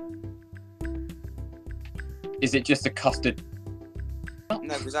 Is it just a custard?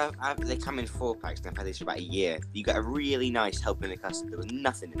 No, because they come in 4 packs and I've had this for about a year. You got a really nice helping of custard. There was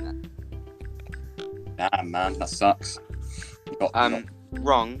nothing in that. Damn, man, that sucks.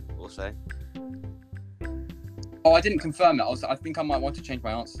 Wrong, also. Oh, I didn't confirm that. I think I might want to change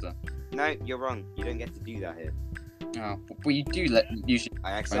my answer. No, you're wrong. You don't get to do that here. Oh, well, you do usually.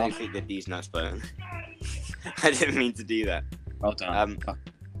 I accidentally think that these nuts burn. I didn't mean to do that. Well done.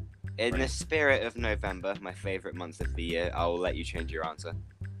 In the spirit of November, my favourite month of the year, I will let you change your answer.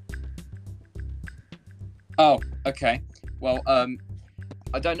 Oh, okay. Well,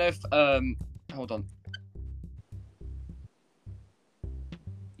 I don't know if hold on.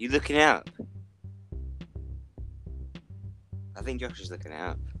 You looking it up? I think Josh is looking it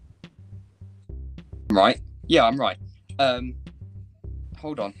up. Right. Yeah, I'm right.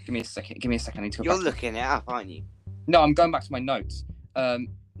 Hold on. Give me a second. I need to go You're back. looking it up, aren't you? No, I'm going back to my notes.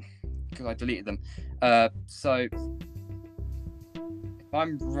 Because I deleted them. So if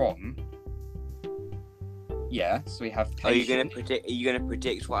I'm wrong, yeah. So we have. Are you gonna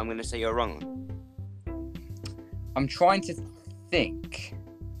predict what I'm gonna say you're wrong on? I'm trying to think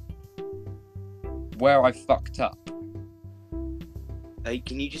where I fucked up.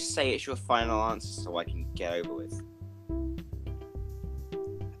 Can you just say it's your final answer so I can get over with?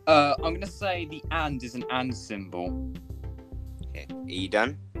 I'm gonna say the and is an and symbol. Okay. Are you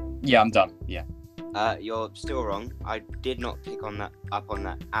done? Yeah, I'm done. Yeah. You're still wrong. I did not pick on that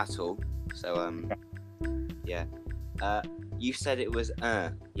at all. So yeah. You said it was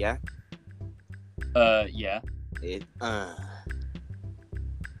yeah? Yeah. It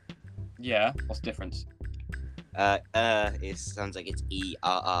Yeah. What's the difference? It sounds like it's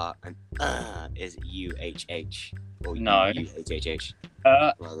ERR and is UHH or No. UHHH.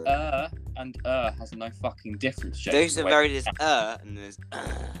 And has no fucking difference, Jake. There's a Wait. very there's and there's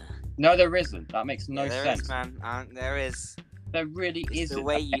No, there isn't. That makes no there sense. is, man. There is. There really It's isn't. the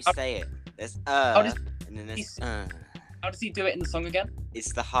way you say it. There's does and then there's How does he do it in the song again?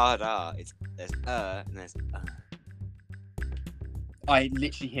 It's the hard R. There's and there's I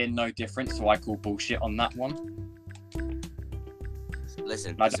literally hear no difference, so I call bullshit on that one.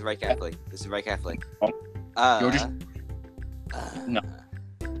 Listen, I listen very carefully. Oh. You're just- No.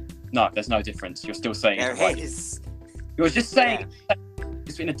 No, there's no difference. You're still saying There it right. is. You're just saying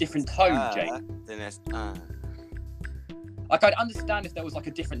it's in a different tone, Jake. Then there's Like, I'd understand if there was like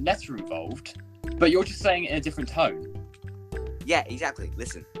a different letter involved, but you're just saying it in a different tone. Yeah, exactly.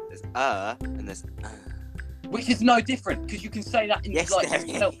 Listen, there's and there's Which is no different, because you can say that in Yes, like there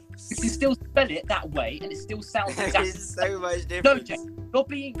spell, you can is. still spell it that way, and it still sounds There exactly. is so much No, difference. Jake, you're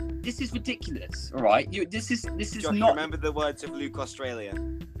being. This is ridiculous. All right, this is Josh, not. remember the words of Luke Australia.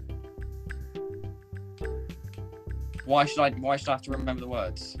 Why should I have to remember the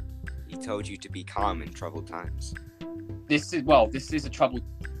words? He told you to be calm in troubled times. This is a trouble.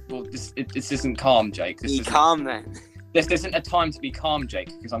 Well, this isn't calm, Jake. Be calm then. This isn't a time to be calm, Jake,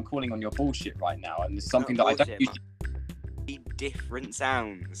 because I'm calling on your bullshit right now, and it's something that Not I don't bullshit, usually. Be different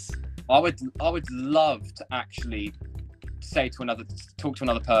sounds. I would love to actually talk to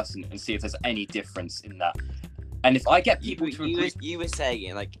another person and see if there's any difference in that. And if I get people to agree, You were saying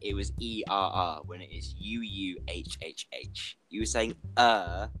it like it was ERR when it is UUHHH. You were saying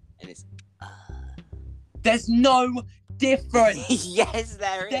and it's there's no difference. yes,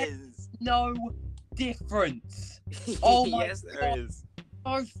 there There- is. No difference. Oh my yes, there God. is.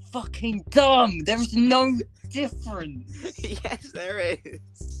 So fucking dumb. There's no difference. yes, there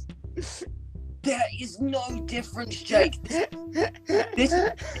is. There is no difference, Jake. This is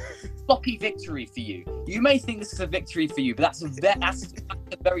a sloppy victory for you. You may think this is a victory for you, but that's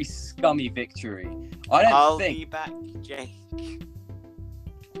a very scummy victory. I'll be back, Jake.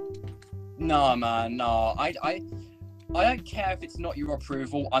 No, man, no. I don't care if it's not your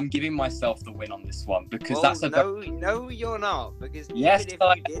approval. I'm giving myself the win on this one because Well, that's a no, you're not. Because Yes, even if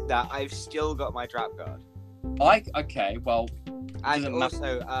I- you did that, I've still got my trap card. okay. Well, And Doesn't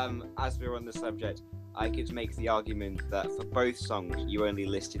matter. also, as we're on the subject, I could make the argument that for both songs, you only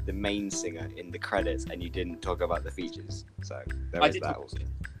listed the main singer in the credits and you didn't talk about the features. So there I is did that talk- also.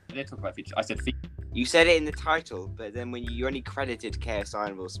 I did talk about features. I said features. You said it in the title, but then when you only credited KSI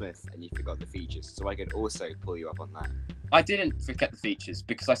and Will Smith and you forgot the features, so I could also pull you up on that. I didn't forget the features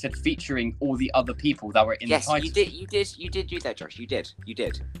because I said featuring all the other people that were in Yes, the title. you did do that, Josh. You did.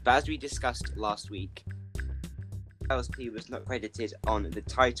 But as we discussed last week, LSP was not credited on the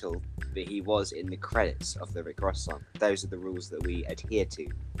title, but he was in the credits of the Rick Ross song. Those are the rules that we adhere to.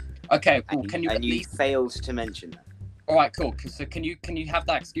 Okay, cool. And Can you at you least? failed to mention that. All right, cool. So can you have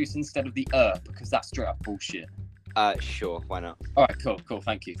that excuse instead of the because that's straight up bullshit. Sure, why not? All right, cool.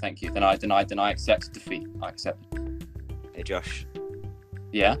 Thank you. Then I accept defeat. I accept. Hey, Josh,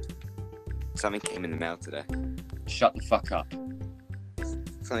 Yeah. something came in the mail today. Shut the fuck up.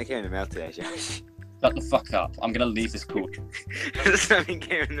 Something came in the mail today, Josh. Shut the fuck up. I'm gonna leave this call. Something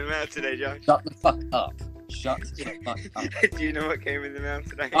came in the mail today, Josh. Shut the fuck up. Shut the fuck up. Do you know what came in the mail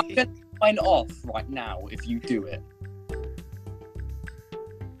today? I'm gonna sign off right now if you do it.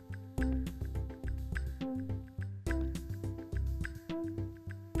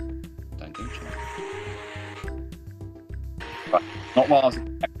 But not what I was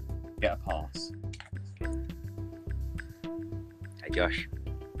expecting to get a pass. Hey, Josh.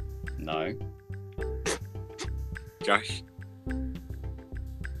 No. Josh.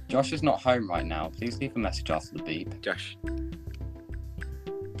 Josh is not home right now. Please leave a message after the beep. Josh.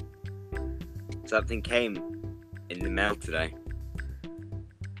 Something came in the mail today.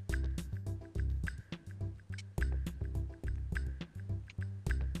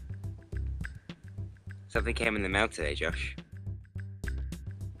 Something came in the mail today, Josh.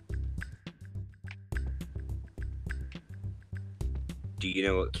 Do you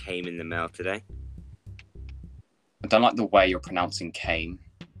know what came in the mail today? I don't like the way you're pronouncing came.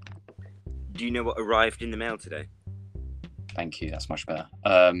 Do you know what arrived in the mail today? Thank you, that's much better.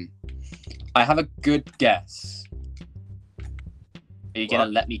 I have a good guess. Are you going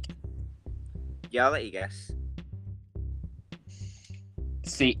to let me... Yeah, I'll let you guess.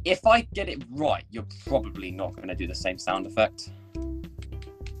 See, if I get it right, you're probably not going to do the same sound effect.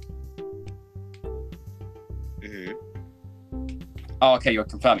 Mm-hmm. Oh, okay, you're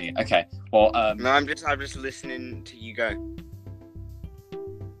confirming it. Okay, well, No, I'm just listening to you go.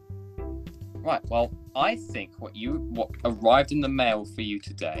 Right, well, I think what arrived in the mail for you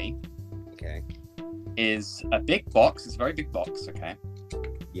today Okay. is a big box. It's a very big box, okay?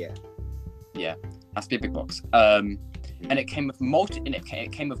 Yeah. Yeah, has to be a big box. And it came with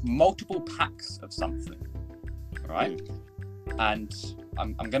multiple packs of something, right? And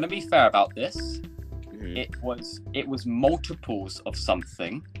I'm gonna be fair about this. It was multiples of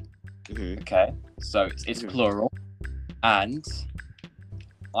something. Okay, so it's plural, and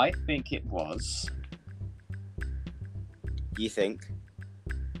I think it was. You think?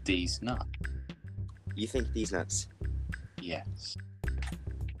 These nuts. You think these nuts? Yes.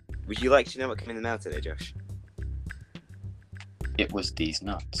 Would you like to know what came in the mail today, Josh? It was these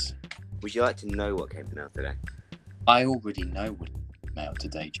nuts. Would you like to know what came in the mail today? I already know what mail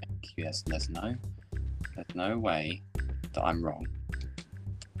today, Jake. Yes, there's no way that I'm wrong.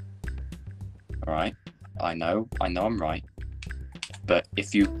 All right, I know I'm right. But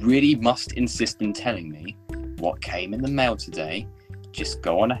if you really must insist in telling me what came in the mail today, just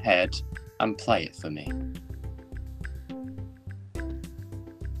go on ahead and play it for me.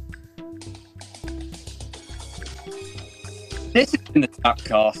 This is in the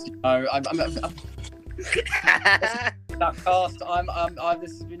Tapcast, you know. Tapcast.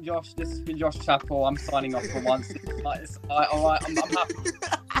 This has been Josh. This has been Josh Chappell. I'm signing off for once. All right. I'm happy.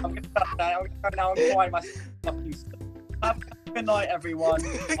 I'm gonna go now. I'm crying my fucking stuff. Have a good night, everyone.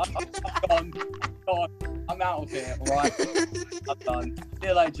 I'm gone. I'm out of here. All right. I'm done. See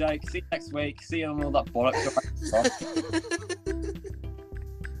you later, Jake. See you next week. See you on all that bollocks.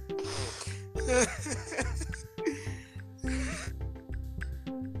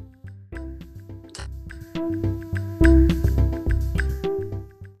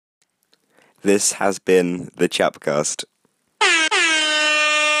 This has been the Chapcast,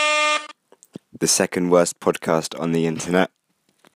 the second worst podcast on the internet.